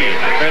 15,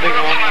 depending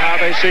on how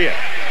they see it.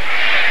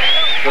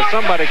 So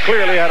somebody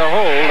clearly had a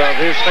hold of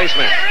his face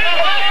mask.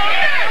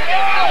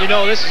 You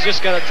know, this has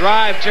just got to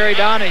drive Terry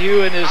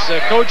Donahue and his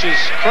coaches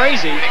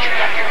crazy,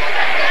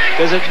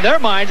 because in their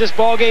minds, this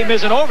ball game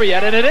isn't over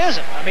yet, and it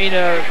isn't. I mean,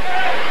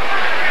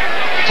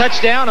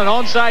 touchdown, an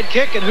onside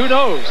kick, and who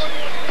knows?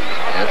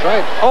 That's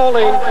right.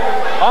 Holding,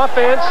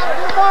 offense,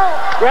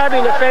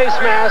 grabbing the face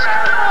mask,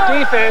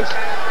 defense,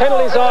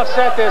 penalties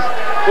offset this.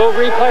 We'll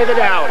replay the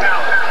down.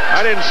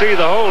 I didn't see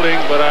the holding,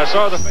 but I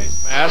saw the face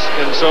mask,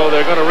 and so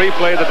they're going to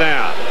replay the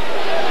down.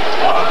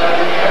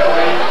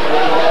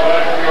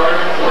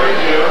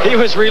 He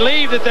was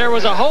relieved that there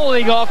was a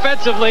holding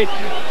offensively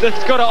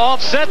that's going to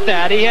offset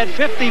that. He had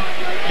 50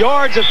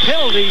 yards of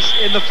penalties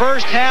in the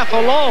first half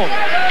alone.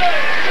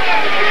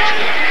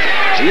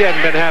 He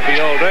hadn't been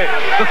happy all day.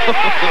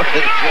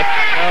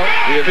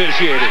 The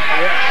officiating.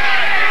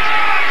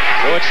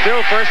 So it's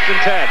still 1st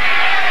and 10.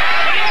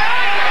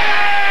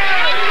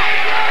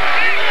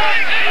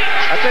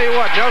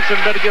 Nelson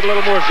better get a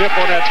little more zip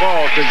on that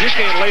ball because you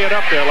can't lay it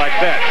up there like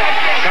that.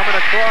 Coming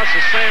across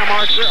is Sam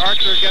Archer.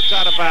 Archer gets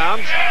out of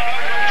bounds.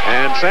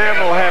 And Sam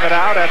will have it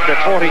out at the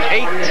 48,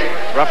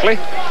 roughly.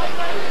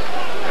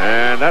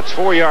 And that's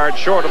 4 yards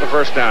short of the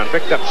first down.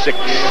 Picked up 6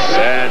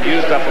 and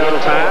used up a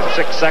little time.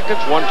 6 seconds,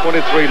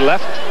 1:23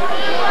 left.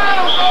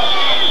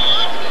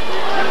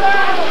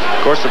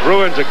 Of course, the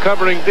Bruins are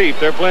covering deep.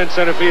 They're playing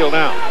center field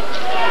now.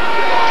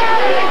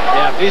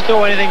 Yeah, if he's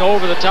throwing anything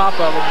over the top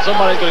of him,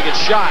 somebody's going to get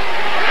shot.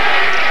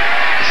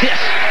 Yes.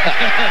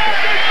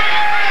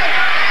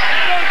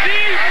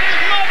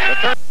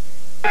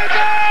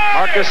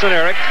 Marcus and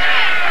Eric.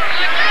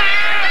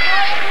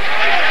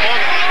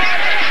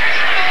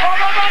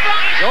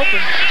 He's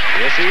open.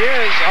 Yes, he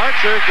is.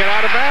 Archer, get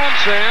out of bounds,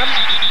 Sam.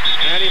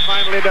 And he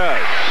finally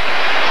does.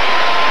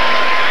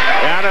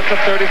 Down at the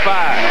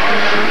 35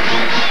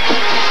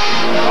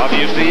 of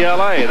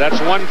UCLA. That's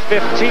 1:15 to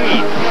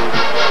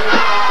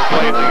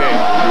play in the game.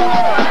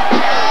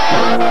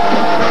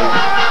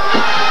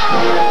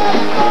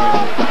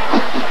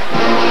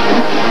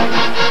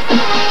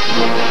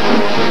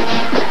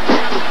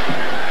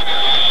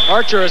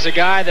 Archer is a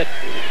guy that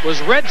was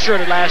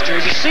redshirted last year.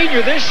 He's a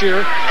senior this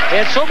year. He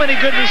had so many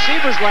good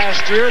receivers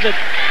last year that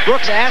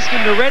Brooks asked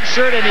him to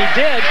redshirt, and he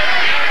did.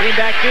 Came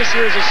back this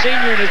year as a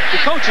senior, and the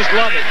coaches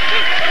love it.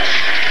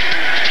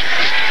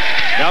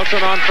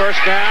 Nelson on first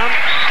down.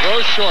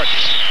 Throws short.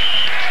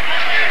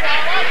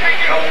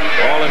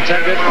 Ball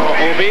intended for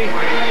Obi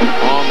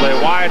on the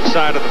wide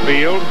side of the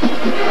field.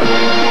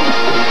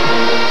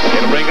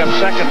 It'll bring up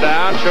second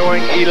down,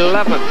 showing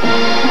 11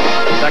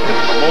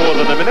 seconds more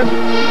than a minute.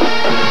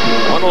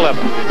 1:11.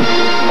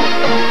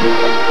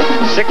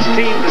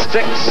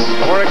 16-6.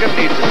 Oregon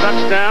needs a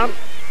touchdown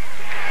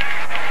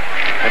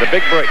and a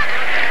big break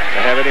to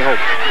have any hope.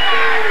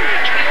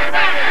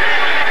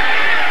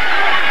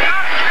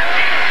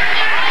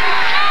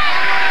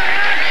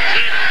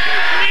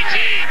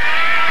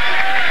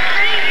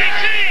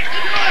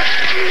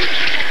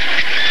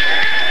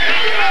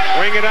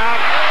 Bring it out.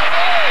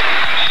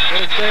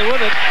 Going to stay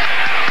with it.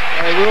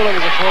 They rule it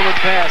was a forward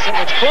pass. That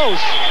was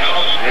close.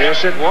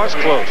 Yes, it was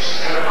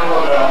close.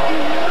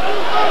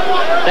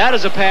 That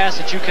is a pass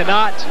that you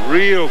cannot...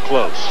 Real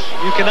close.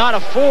 You cannot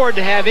afford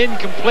to have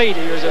incomplete.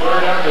 It was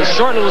a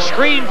short little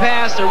screen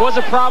pass. There was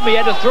a problem. He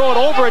had to throw it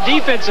over a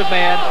defensive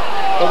man.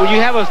 But when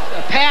you have a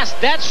pass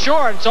that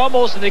short, it's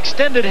almost an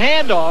extended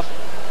handoff.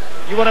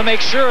 You want to make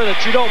sure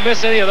that you don't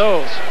miss any of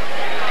those.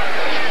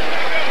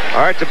 All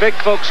right, the big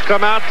folks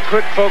come out, the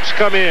quick folks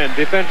come in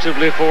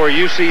defensively for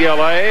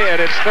UCLA, and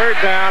it's third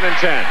down and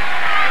 10.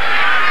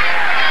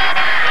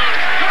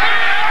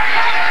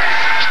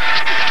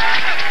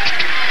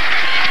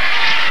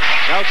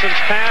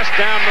 Nelson's pass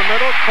down the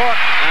middle, caught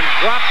and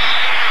dropped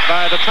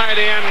by the tight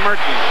end,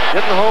 Merton.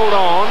 Didn't hold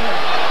on.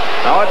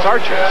 Now it's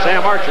Archer,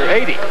 Sam Archer,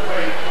 80.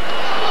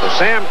 So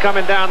Sam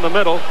coming down the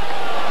middle,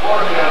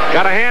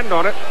 got a hand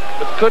on it,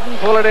 but couldn't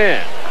pull it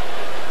in.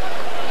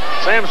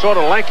 Sam's sort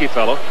of a lanky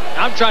fellow.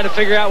 I'm trying to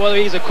figure out whether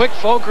he's a quick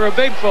folk or a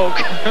big folk.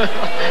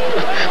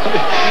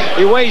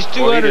 He weighs 200.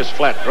 Well, he just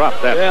flat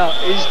dropped that. Yeah,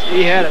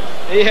 he had it.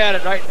 He had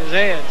it right in his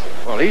hands.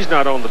 Well, he's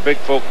not on the big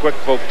folk, quick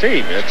folk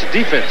team. It's a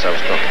defense I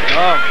was talking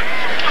about. Oh.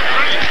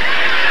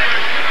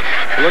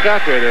 Look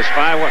out there. There's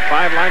five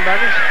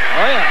linebackers?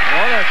 Oh, yeah.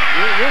 Oh,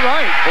 you're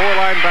right. 4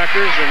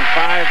 linebackers and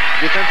 5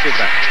 defensive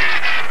backs.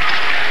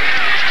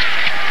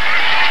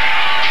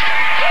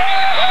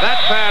 That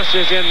pass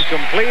is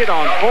incomplete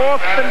on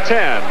 4th and 10,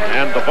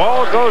 and the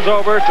ball goes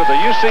over to the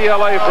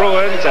UCLA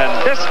Bruins, and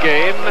this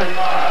game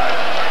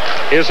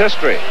is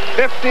history.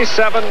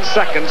 57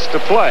 seconds to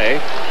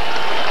play,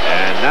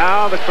 and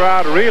now the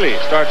crowd really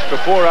starts to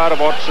pour out of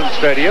Autzen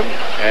Stadium,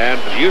 and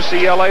the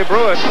UCLA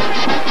Bruins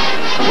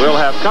will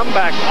have come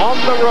back on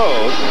the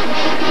road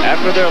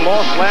after their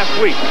loss last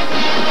week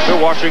to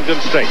Washington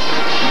State,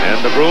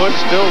 and the Bruins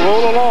still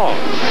roll along.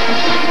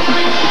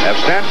 Have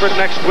Stanford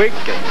next week,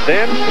 and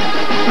then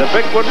the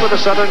big one with the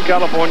Southern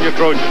California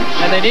Trojans.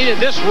 And they needed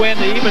this win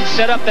to even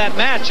set up that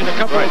match in a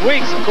couple of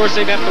weeks. Of course,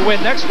 they'd have to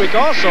win next week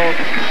also.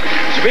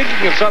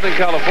 Speaking of Southern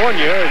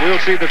California, we'll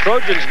see the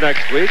Trojans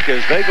next week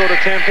as they go to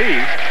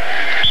Tempe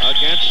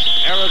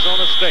against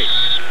Arizona State.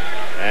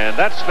 And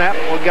that snap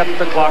will get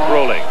the clock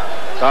rolling.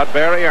 Todd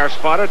Barry, our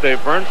spotter, Dave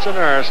Burnson,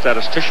 our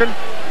statistician.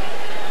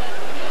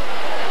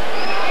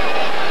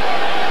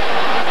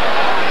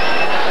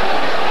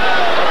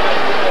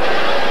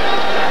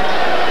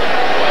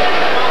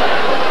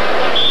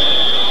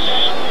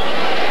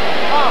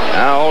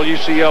 All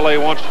UCLA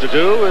wants to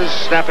do is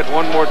snap it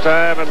one more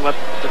time and let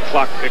the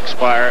clock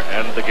expire,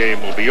 and the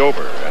game will be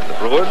over. And the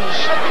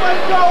Bruins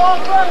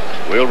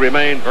will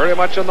remain very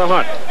much on the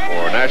hunt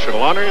for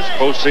national honors,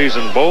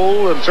 postseason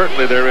bowl, and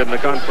certainly they're in the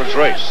conference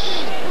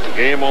race. The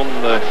game on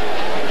the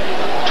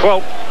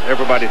 12th,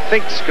 everybody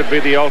thinks could be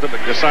the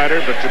ultimate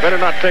decider, but you better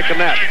not take a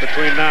nap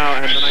between now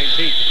and the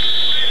 19th.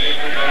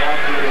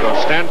 So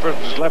Stanford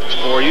is left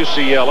for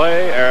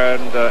UCLA,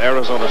 and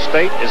Arizona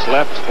State is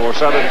left for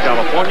Southern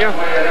California.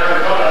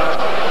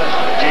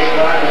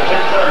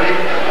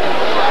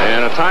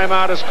 And a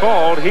timeout is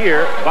called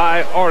here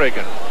by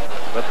Oregon.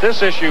 But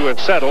this issue is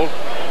settled.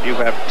 You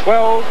have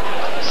 12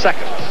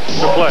 seconds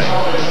to play.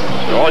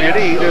 So all you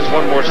need is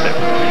one more step.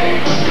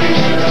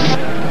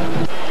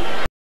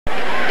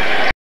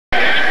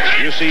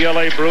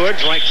 UCLA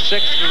Bruins ranked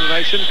 6th in the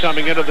nation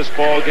coming into this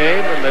ball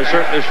game, and they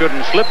certainly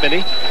shouldn't slip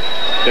any,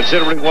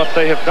 considering what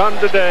they have done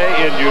today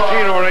in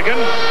Eugene, Oregon.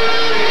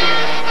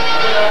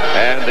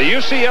 And the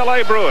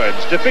UCLA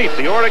Bruins defeat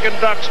the Oregon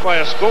Ducks by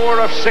a score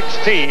of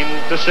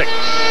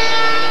 16-6.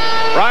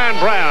 Brian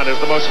Brown is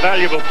the most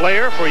valuable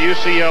player for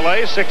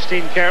UCLA.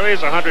 16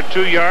 carries,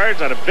 102 yards,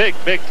 and a big,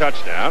 big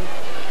touchdown.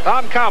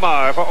 Tom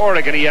Kamar for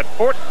Oregon. He had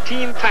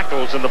 14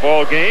 tackles in the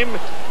ball game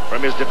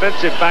from his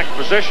defensive back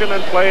position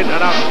and played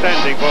an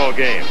outstanding ball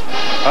game.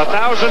 $1,000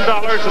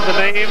 in the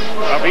name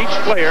of each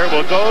player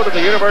will go to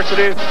the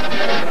university's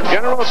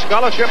General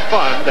Scholarship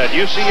Fund at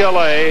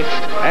UCLA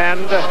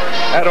and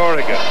at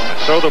Oregon.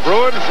 So the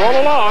Bruins roll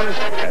along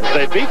as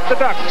they beat the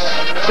Ducks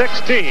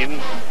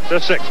 16-6.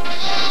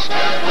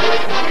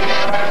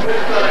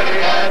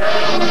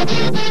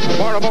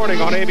 Tomorrow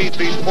morning on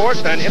ABC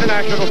Sports, an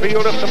international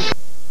field of some